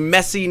the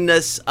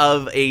messiness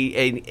of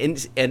an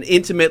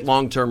intimate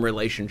long-term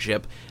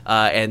relationship,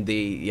 and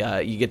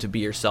you get to be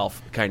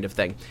yourself kind of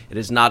thing. It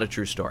is not a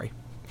true story.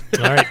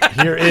 All right,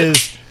 here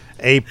is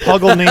A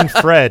Puggle Named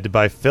Fred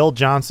by Phil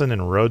Johnson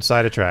and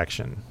Roadside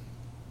Attraction.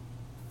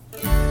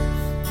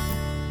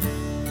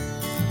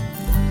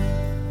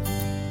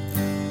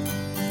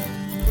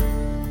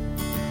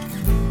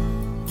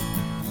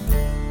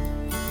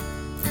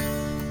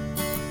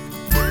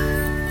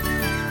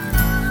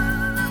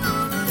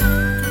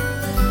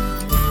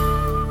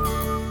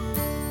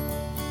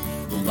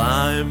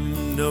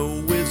 I'm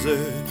no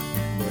wizard,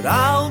 but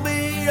I'll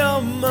be a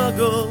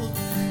muggle.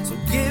 So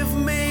give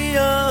me a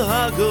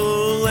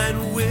huggle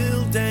and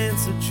we'll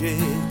dance a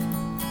jig.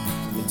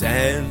 We'll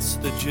dance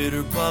the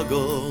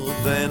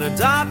jitterbuggle, then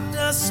adopt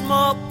a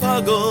small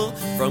puggle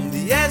from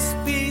the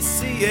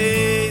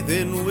SPCA.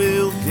 Then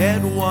we'll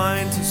get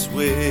wine to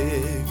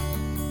swig.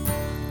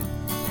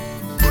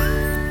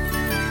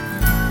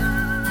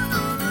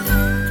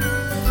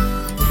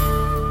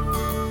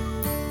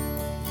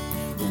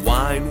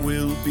 Wine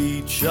will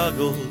be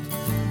juggled,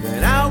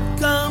 then out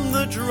come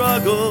the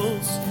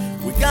druggles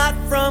we got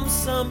from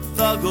some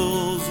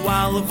thuggles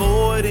while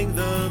avoiding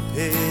the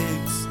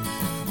pigs.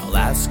 I'll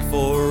ask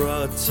for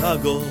a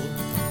tuggle,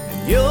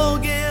 and you'll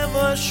give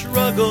a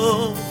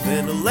shruggle,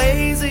 then a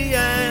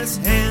lazy-ass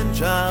hand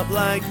job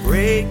like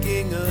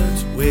breaking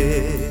a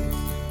twig.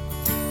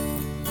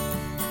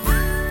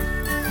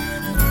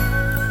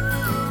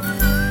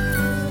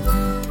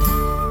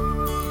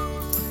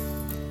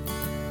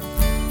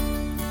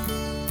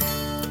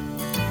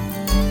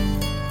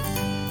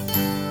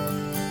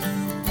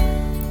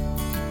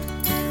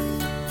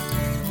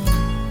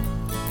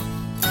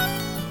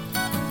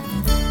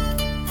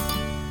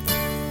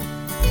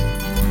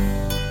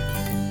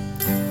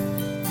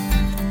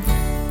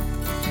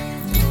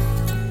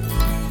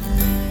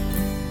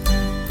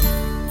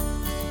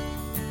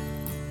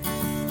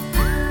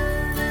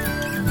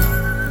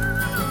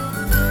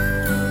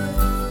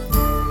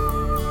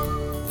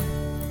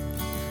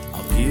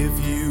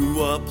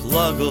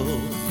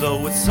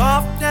 Though it's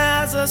soft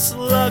as a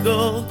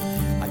sluggle,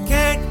 I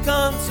can't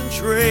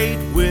concentrate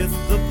with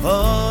the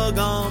pug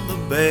on the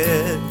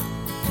bed.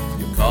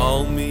 You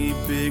call me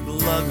Big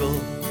Luggle,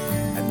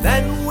 and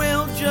then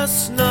we'll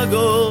just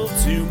snuggle,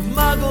 two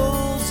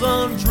muggles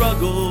on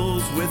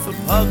druggles with a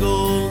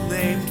puggle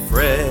named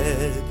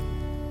Fred.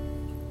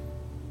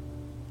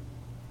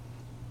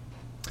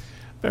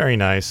 Very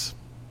nice.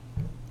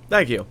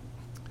 Thank you.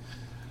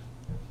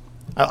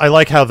 I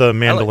like how the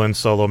mandolin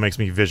solo makes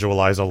me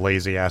visualize a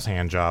lazy-ass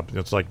hand job.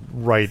 It's like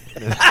right...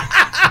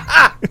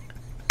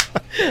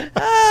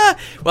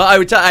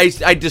 Well,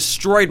 I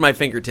destroyed my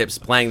fingertips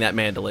playing that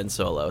mandolin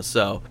solo,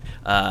 so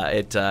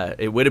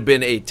it would have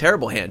been a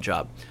terrible hand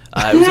job.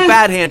 It was a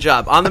bad hand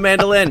job on the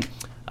mandolin.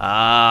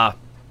 Yes,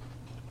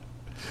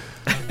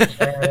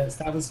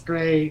 that was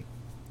great.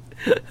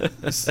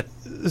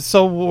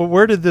 So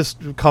where did this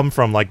come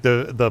from? Like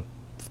the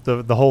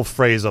whole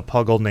phrase "a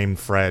puggle named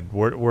Fred."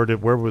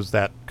 Where was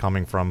that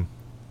coming from?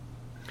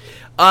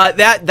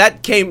 That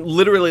came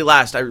literally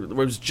last. I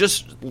was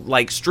just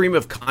like stream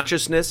of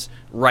consciousness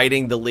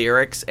writing the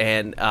lyrics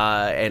and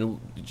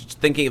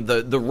thinking of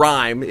the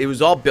rhyme. It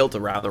was all built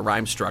around the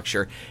rhyme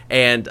structure,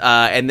 and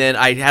then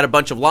I had a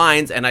bunch of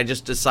lines, and I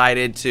just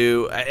decided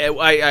to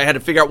I had to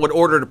figure out what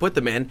order to put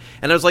them in,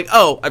 and I was like,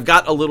 oh, I've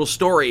got a little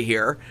story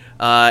here,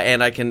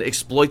 and I can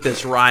exploit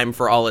this rhyme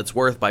for all it's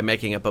worth by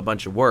making up a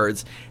bunch of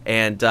words,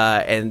 and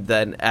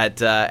then at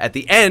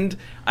the end,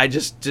 I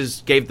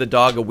just gave the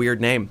dog a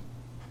weird name.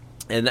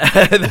 And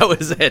that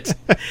was it.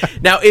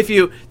 Now,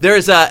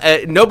 there's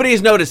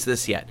nobody's noticed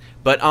this yet,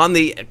 but on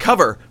the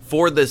cover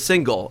for the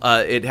single,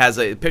 it has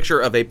a picture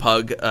of a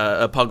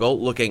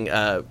puggle looking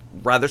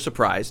rather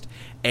surprised.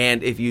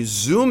 And if you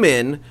zoom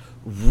in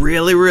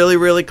really, really,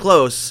 really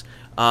close,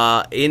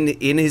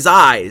 in his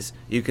eyes,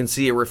 you can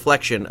see a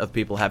reflection of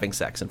people having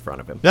sex in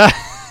front of him.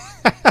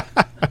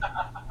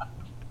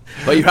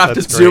 But you have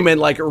to zoom in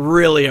like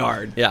really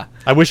hard. Yeah.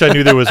 I wish I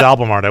knew there was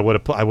album art. I would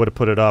have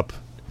put it up.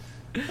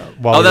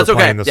 While we were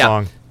playing the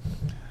song.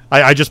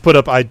 I just put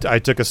up. I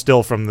took a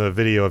still from the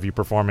video of you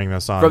performing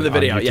this on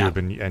YouTube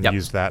and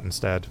used that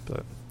instead.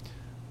 But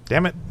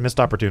damn it, missed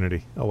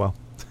opportunity. Oh well.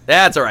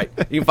 That's all right.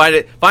 You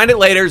can find it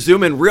later.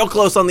 Zoom in real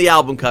close on the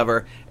album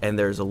cover, and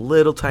there's a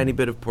little tiny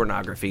bit of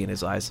pornography in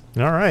his eyes.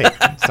 All right,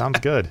 sounds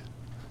good.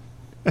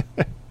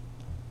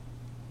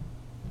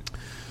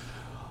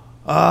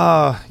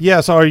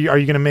 Yeah. So are you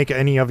going to make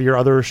any of your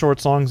other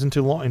short songs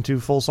into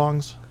full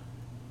songs?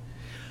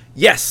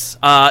 Yes.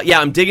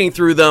 I'm digging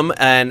through them,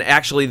 and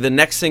actually the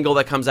next single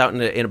that comes out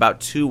in about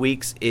 2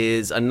 weeks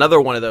is another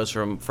one of those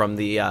from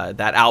the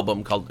that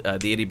album called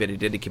The Itty Bitty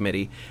Ditty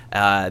Committee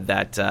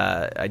that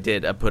I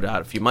put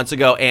out a few months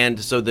ago. And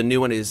so the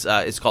new one is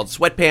called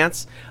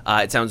Sweatpants.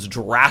 It sounds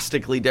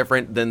drastically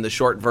different than the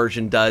short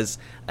version does,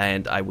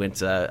 and I went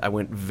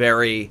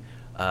very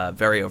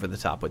very over the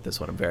top with this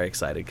one. I'm very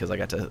excited because I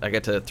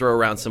got to throw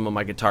around some of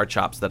my guitar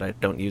chops that I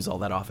don't use all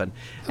that often.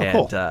 Oh,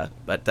 And cool.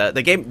 but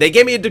they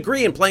gave me a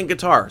degree in playing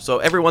guitar, so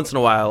every once in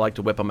a while I like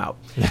to whip them out.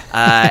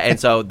 And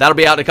so that'll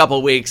be out in a couple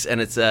of weeks,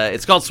 and it's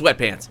called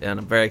Sweatpants, and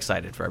I'm very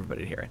excited for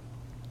everybody to hear it.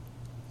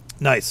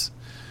 Nice.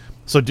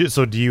 So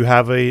do you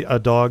have a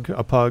dog,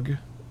 a pug?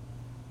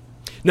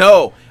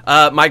 No,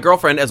 my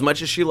girlfriend, as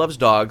much as she loves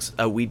dogs,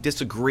 we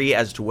disagree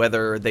as to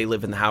whether they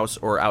live in the house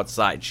or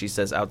outside. She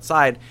says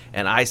outside,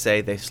 and I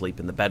say they sleep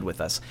in the bed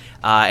with us.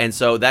 And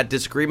so that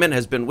disagreement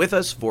has been with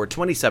us for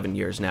 27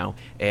 years now,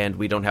 and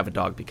we don't have a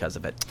dog because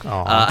of it.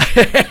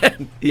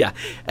 Yeah,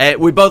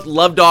 we both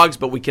love dogs,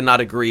 but we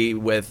cannot agree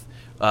with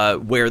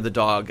where the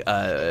dog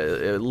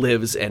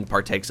lives and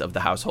partakes of the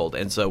household,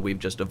 and so we've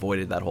just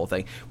avoided that whole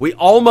thing. We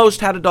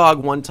almost had a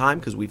dog one time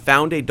because we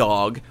found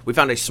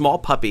a small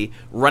puppy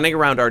running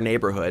around our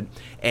neighborhood,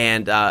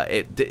 and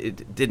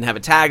it didn't have a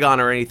tag on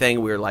or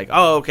anything. We were like,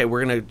 oh, okay,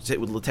 we're going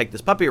to take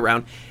this puppy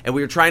around, and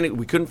we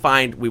couldn't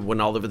find, we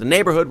went all over the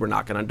neighborhood, we're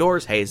knocking on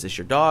doors, hey, is this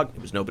your dog?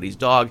 It was nobody's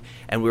dog,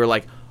 and we were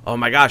like, oh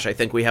my gosh, I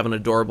think we have an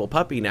adorable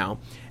puppy now,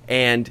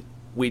 and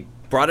we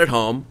brought it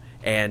home.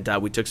 And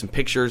we took some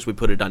pictures. We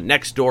put it on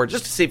Nextdoor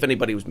just to see if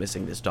anybody was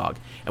missing this dog.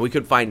 And we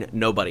could find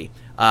nobody.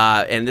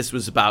 And this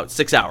was about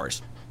 6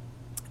 hours.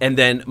 And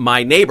then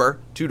my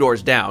neighbor, 2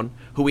 doors down,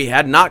 who we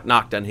had not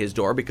knocked on his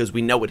door because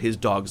we know what his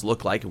dogs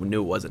look like and we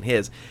knew it wasn't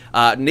his,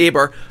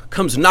 neighbor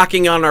comes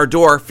knocking on our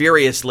door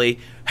furiously.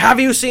 Have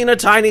you seen a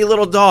tiny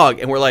little dog?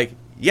 And we're like,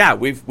 yeah,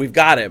 we've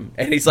got him.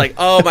 And he's like,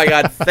 oh my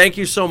God, thank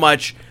you so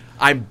much.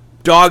 I'm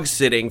dog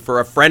sitting for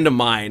a friend of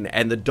mine,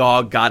 and the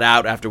dog got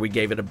out after we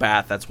gave it a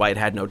bath. That's why it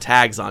had no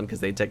tags on,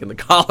 because they'd taken the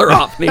collar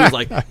off. And he was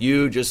like,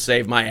 you just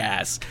saved my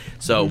ass.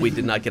 So we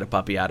did not get a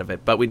puppy out of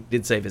it, but we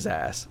did save his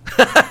ass.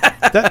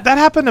 that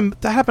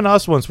happened to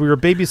us once. We were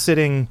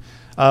babysitting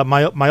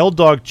my old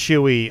dog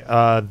Chewy.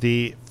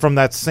 From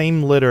that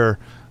same litter,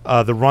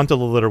 the runt of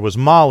the litter was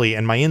Molly,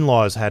 and my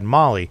in-laws had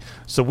Molly.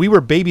 So we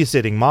were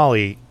babysitting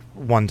Molly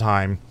one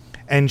time,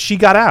 and she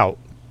got out.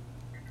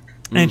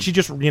 And she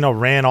just,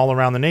 ran all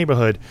around the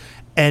neighborhood,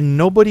 and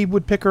nobody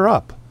would pick her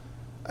up.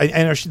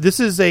 And this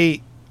is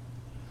a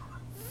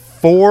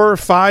 4 or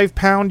 5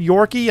 pound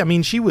Yorkie. I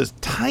mean, she was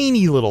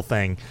tiny little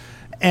thing,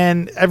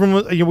 and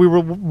everyone, we were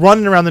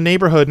running around the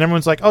neighborhood, and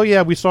everyone's like, "Oh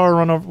yeah, we saw her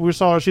run over. We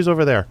saw her. She's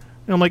over there."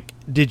 And I'm like,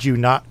 "Did you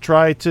not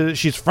try to?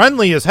 She's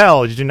friendly as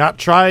hell. Did you not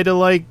try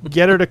to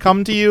get her to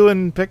come to you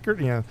and pick her?"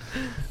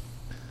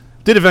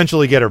 Did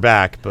eventually get her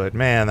back, but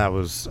man, that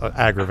was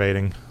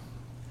aggravating.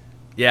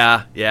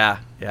 Yeah.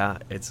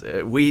 It's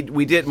we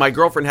did. My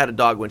girlfriend had a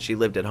dog when she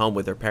lived at home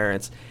with her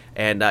parents,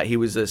 and he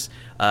was this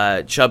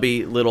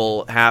chubby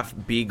little half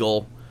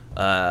beagle,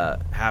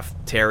 half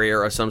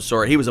terrier of some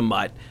sort. He was a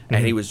mutt,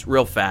 and he was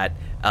real fat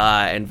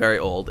and very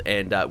old.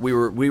 And we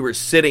were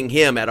sitting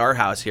him at our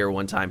house here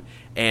one time,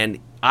 and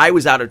I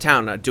was out of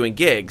town doing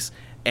gigs,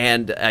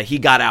 and he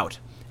got out.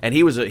 And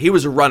he was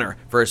a runner.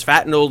 For as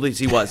fat and old as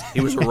he was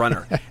a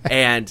runner.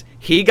 And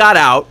he got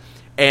out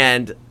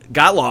and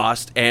got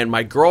lost, and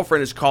my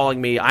girlfriend is calling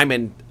me. I'm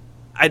in,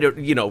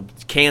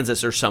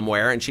 Kansas or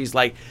somewhere, and she's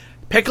like,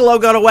 Piccolo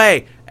got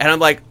away. And I'm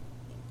like,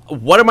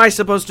 what am I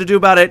supposed to do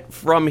about it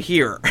from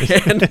here?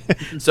 And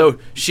so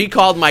she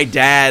called my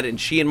dad,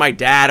 and she and my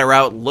dad are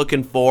out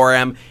looking for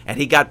him, and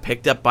he got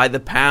picked up by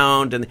the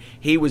pound, and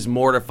he was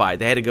mortified.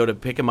 They had to go to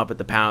pick him up at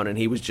the pound, and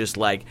he was just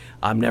like,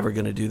 I'm never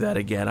going to do that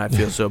again. I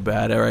feel so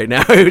bad right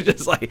now. He was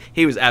just like,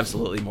 he was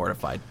absolutely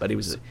mortified, but he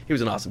was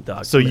an awesome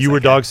dog. So you were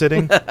dog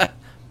sitting?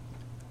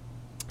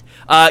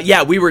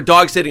 Yeah, we were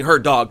dog sitting her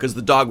dog because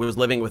the dog was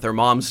living with her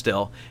mom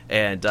still,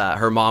 and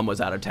her mom was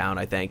out of town,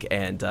 I think,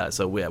 and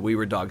so we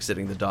were dog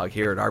sitting the dog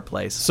here at our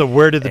place. So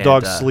where did the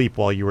dog sleep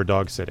while you were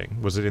dog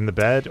sitting? Was it in the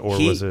bed, or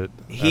was it?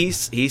 He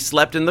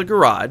slept in the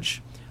garage,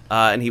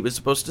 and he was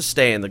supposed to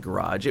stay in the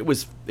garage. It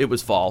was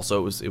fall,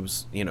 so it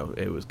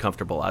was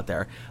comfortable out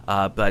there.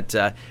 But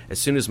as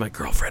soon as my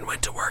girlfriend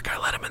went to work,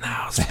 I let him in the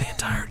house for the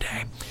entire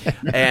day,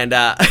 and.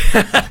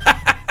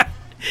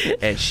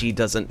 And she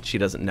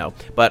doesn't know.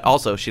 But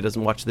also, she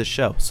doesn't watch this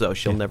show, so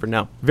she'll never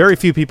know. Very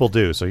few people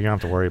do, so you don't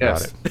have to worry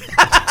about it.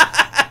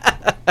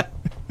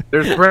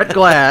 There's Brett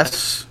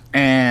Glass,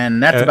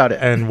 and that's about it.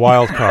 And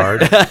Wild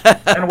Card.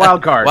 And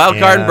Wild Card. Wild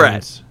Card and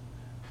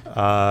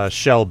Brett.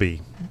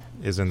 Shelby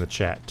is in the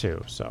chat,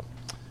 too. So,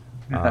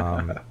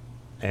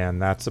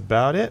 and that's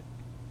about it.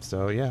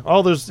 So, yeah.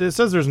 It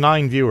says there's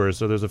 9 viewers,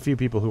 so there's a few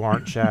people who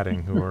aren't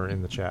chatting who are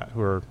in the chat,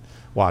 who are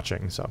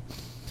watching, so...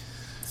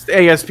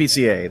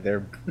 ASPCA,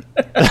 they're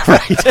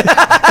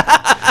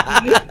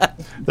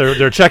right.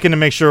 They're checking to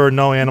make sure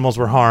no animals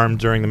were harmed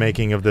during the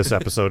making of this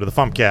episode of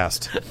the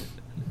Fumpcast.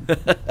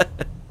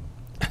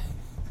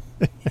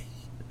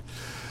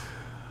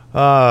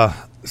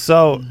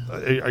 So,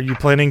 are you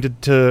planning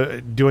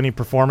to do any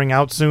performing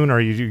out soon, or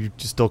are you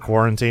just still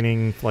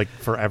quarantining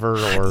forever,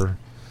 or?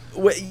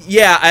 Well,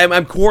 yeah,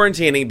 I'm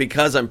quarantining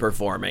because I'm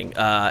performing,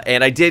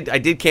 and I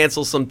did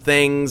cancel some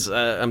things.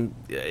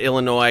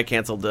 Illinois, I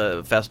canceled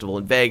the festival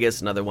in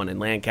Vegas, another one in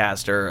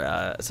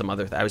Lancaster, some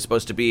other. I was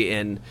supposed to be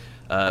in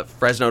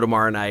Fresno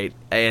tomorrow night.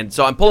 And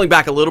so I'm pulling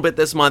back a little bit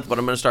this month, but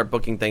I'm going to start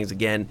booking things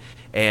again.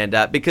 And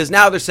because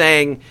now they're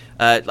saying,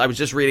 I was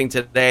just reading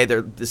today,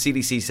 the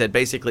CDC said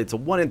basically it's a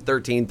 1 in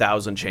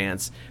 13,000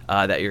 chance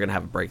that you're going to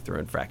have a breakthrough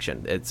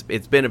infection.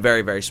 It's been a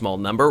very, very small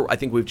number. I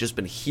think we've just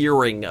been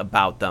hearing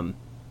about them.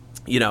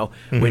 You know,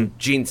 when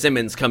Gene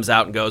Simmons comes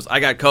out and goes, I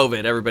got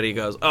COVID, everybody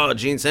goes, oh,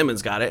 Gene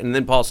Simmons got it. And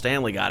then Paul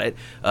Stanley got it.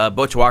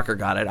 Butch Walker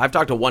got it. I've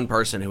talked to one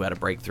person who had a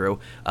breakthrough,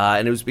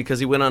 and it was because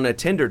he went on a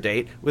Tinder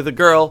date with a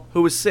girl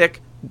who was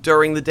sick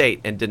during the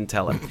date and didn't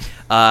tell him.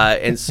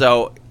 And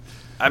so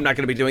I'm not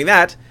going to be doing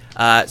that.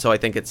 So I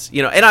think it's,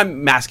 you know, and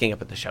I'm masking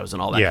up at the shows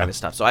and all that kind of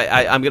stuff. So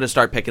I'm going to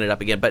start picking it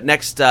up again. But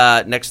next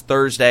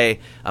Thursday,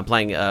 I'm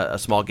playing a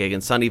small gig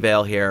in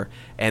Sunnyvale here.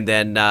 And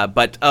then,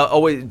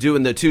 always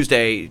doing the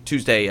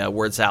Tuesday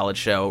word salad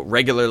show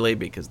regularly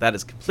because that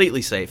is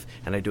completely safe.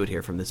 And I do it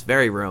here from this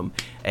very room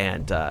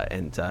and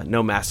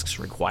no masks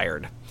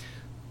required.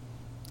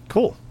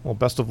 Cool. Well,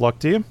 best of luck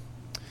to you.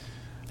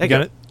 Thank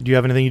you. Do you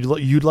have anything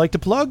you'd like to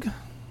plug?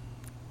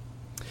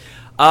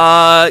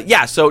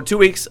 So 2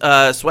 weeks,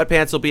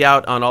 Sweatpants will be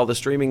out on all the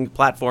streaming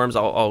platforms.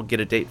 I'll get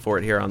a date for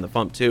it here on the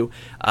Fump too.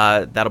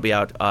 That'll be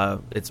out,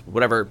 it's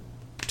whatever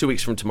 2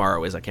 weeks from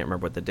tomorrow is. I can't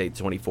remember what the date,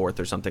 24th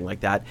or something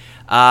like that.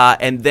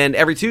 And then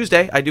every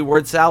Tuesday I do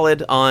Word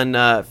Salad on,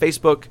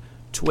 Facebook,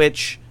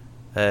 Twitch,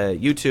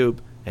 YouTube,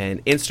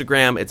 and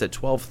Instagram. It's at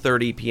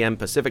 12:30 p.m.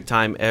 Pacific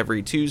time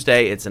every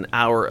Tuesday. It's an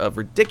hour of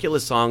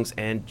ridiculous songs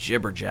and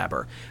jibber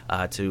jabber,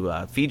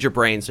 to feed your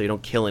brain so you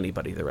don't kill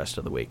anybody the rest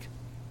of the week.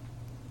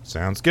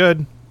 Sounds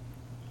good.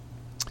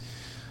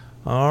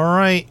 All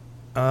right.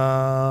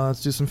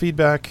 Let's do some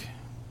feedback.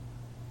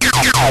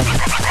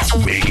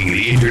 Making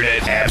the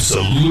internet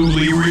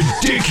absolutely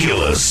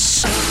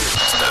ridiculous.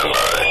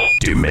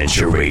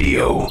 Dementia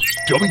Radio.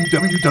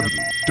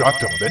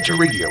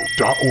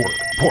 www.dementiaradio.org.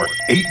 Port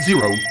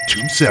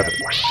 8027.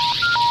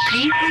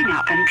 Please hang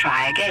up and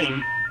try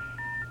again.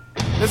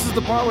 This is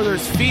the part where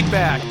there's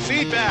feedback.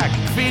 Feedback.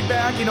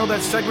 You know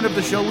that segment of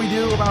the show we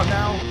do about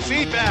now?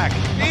 Feedback.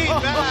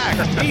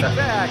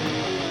 Feedback.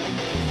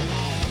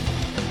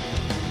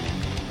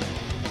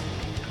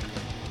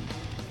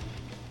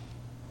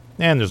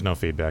 And there's no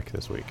feedback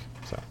this week.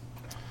 So,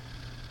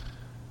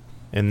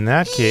 in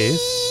that case,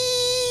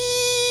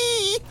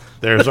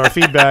 there's our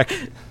feedback.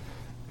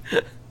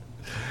 In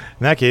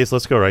that case,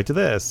 let's go right to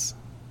this.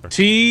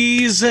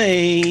 Teasing.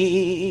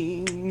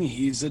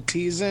 He's a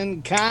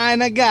teasing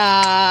kind of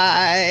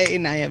guy.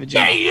 Now you have a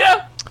job.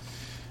 Yeah.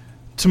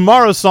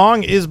 Tomorrow's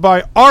song is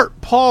by Art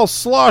Paul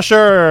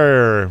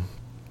Slosher.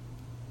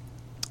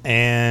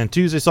 And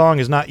Tuesday's song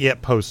is not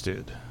yet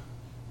posted.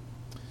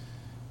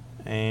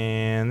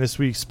 And this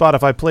week's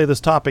Spotify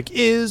playlist topic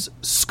is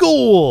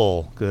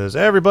school. Because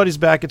everybody's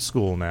back at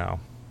school now.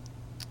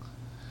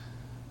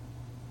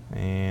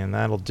 And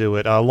that'll do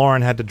it.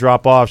 Lauren had to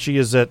drop off. She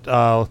is at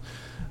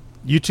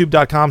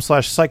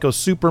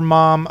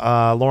youtube.com/psychosupermom,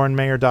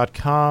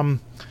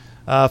 laurenmayer.com.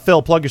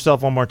 Phil, plug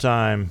yourself one more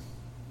time.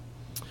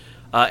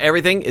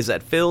 Everything is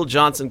at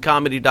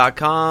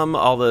philjohnsoncomedy.com,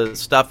 all the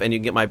stuff, and you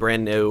can get my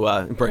brand new,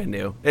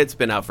 it's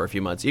been out for a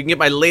few months. You can get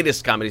my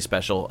latest comedy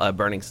special,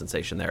 Burning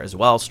Sensation, there as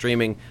well.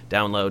 Streaming,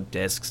 download,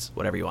 discs,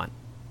 whatever you want.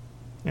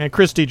 And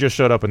Christy just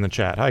showed up in the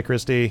chat. Hi,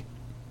 Christy.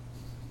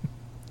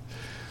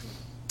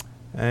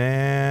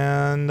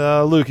 And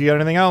Luke, you got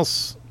anything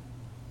else?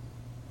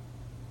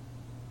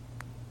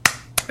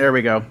 There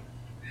we go.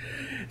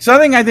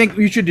 Something I think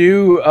you should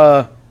do,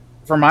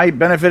 for my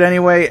benefit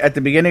anyway, at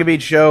the beginning of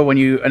each show when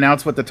you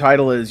announce what the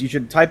title is, you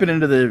should type it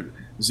into the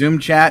Zoom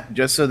chat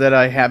just so that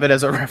I have it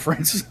as a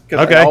reference.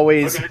 Because I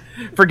always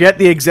forget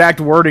the exact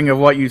wording of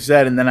what you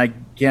said, and then I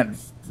can't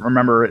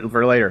remember it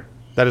for later.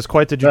 That is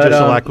quite the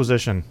judicial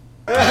acquisition.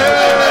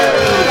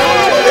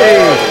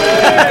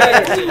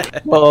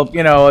 Well,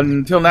 you know,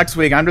 until next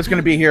week, I'm just going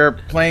to be here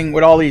playing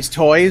with all these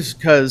toys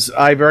because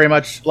I very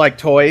much like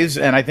toys,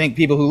 and I think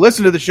people who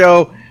listen to the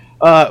show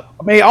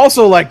may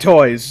also like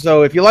toys.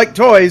 So if you like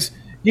toys,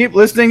 keep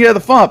listening to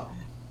the Fump.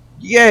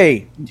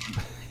 Yay!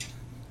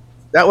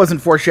 That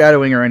wasn't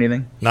foreshadowing or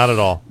anything. Not at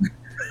all.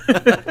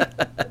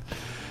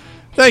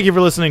 Thank you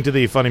for listening to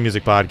the Funny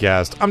Music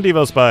Podcast. I'm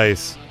Devo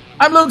Spice.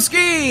 I'm Luke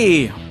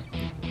Ski.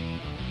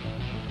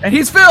 And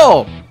he's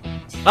Phil.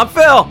 I'm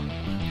Phil.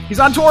 He's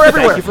on tour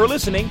everywhere. Thank you for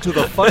listening to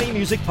the Funny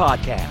Music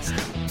Podcast.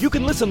 You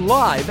can listen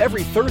live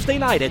every Thursday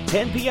night at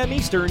 10 p.m.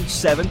 Eastern,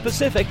 7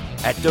 Pacific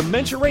at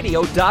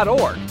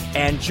DementiaRadio.org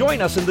and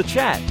join us in the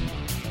chat.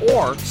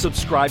 Or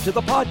subscribe to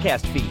the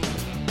podcast feed.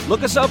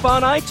 Look us up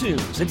on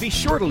iTunes and be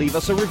sure to leave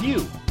us a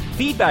review.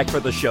 Feedback for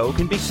the show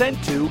can be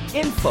sent to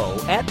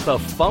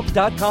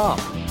info@thefump.com.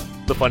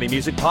 The Funny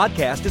Music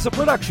Podcast is a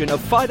production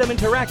of Fidem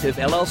Interactive,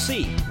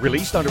 LLC,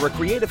 released under a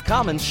Creative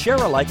Commons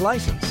share-alike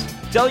license.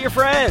 Tell your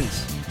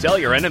friends. Tell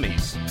your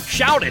enemies.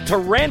 Shout it to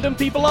random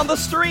people on the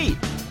street.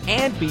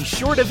 And be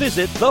sure to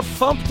visit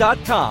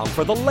thefump.com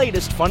for the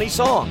latest funny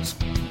songs.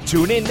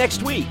 Tune in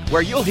next week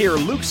where you'll hear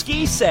Luke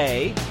Ski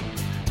say,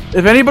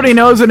 If anybody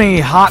knows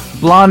any hot,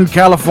 blonde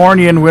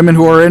Californian women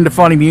who are into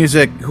funny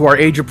music, who are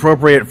age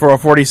appropriate for a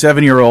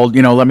 47-year-old,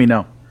 let me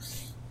know.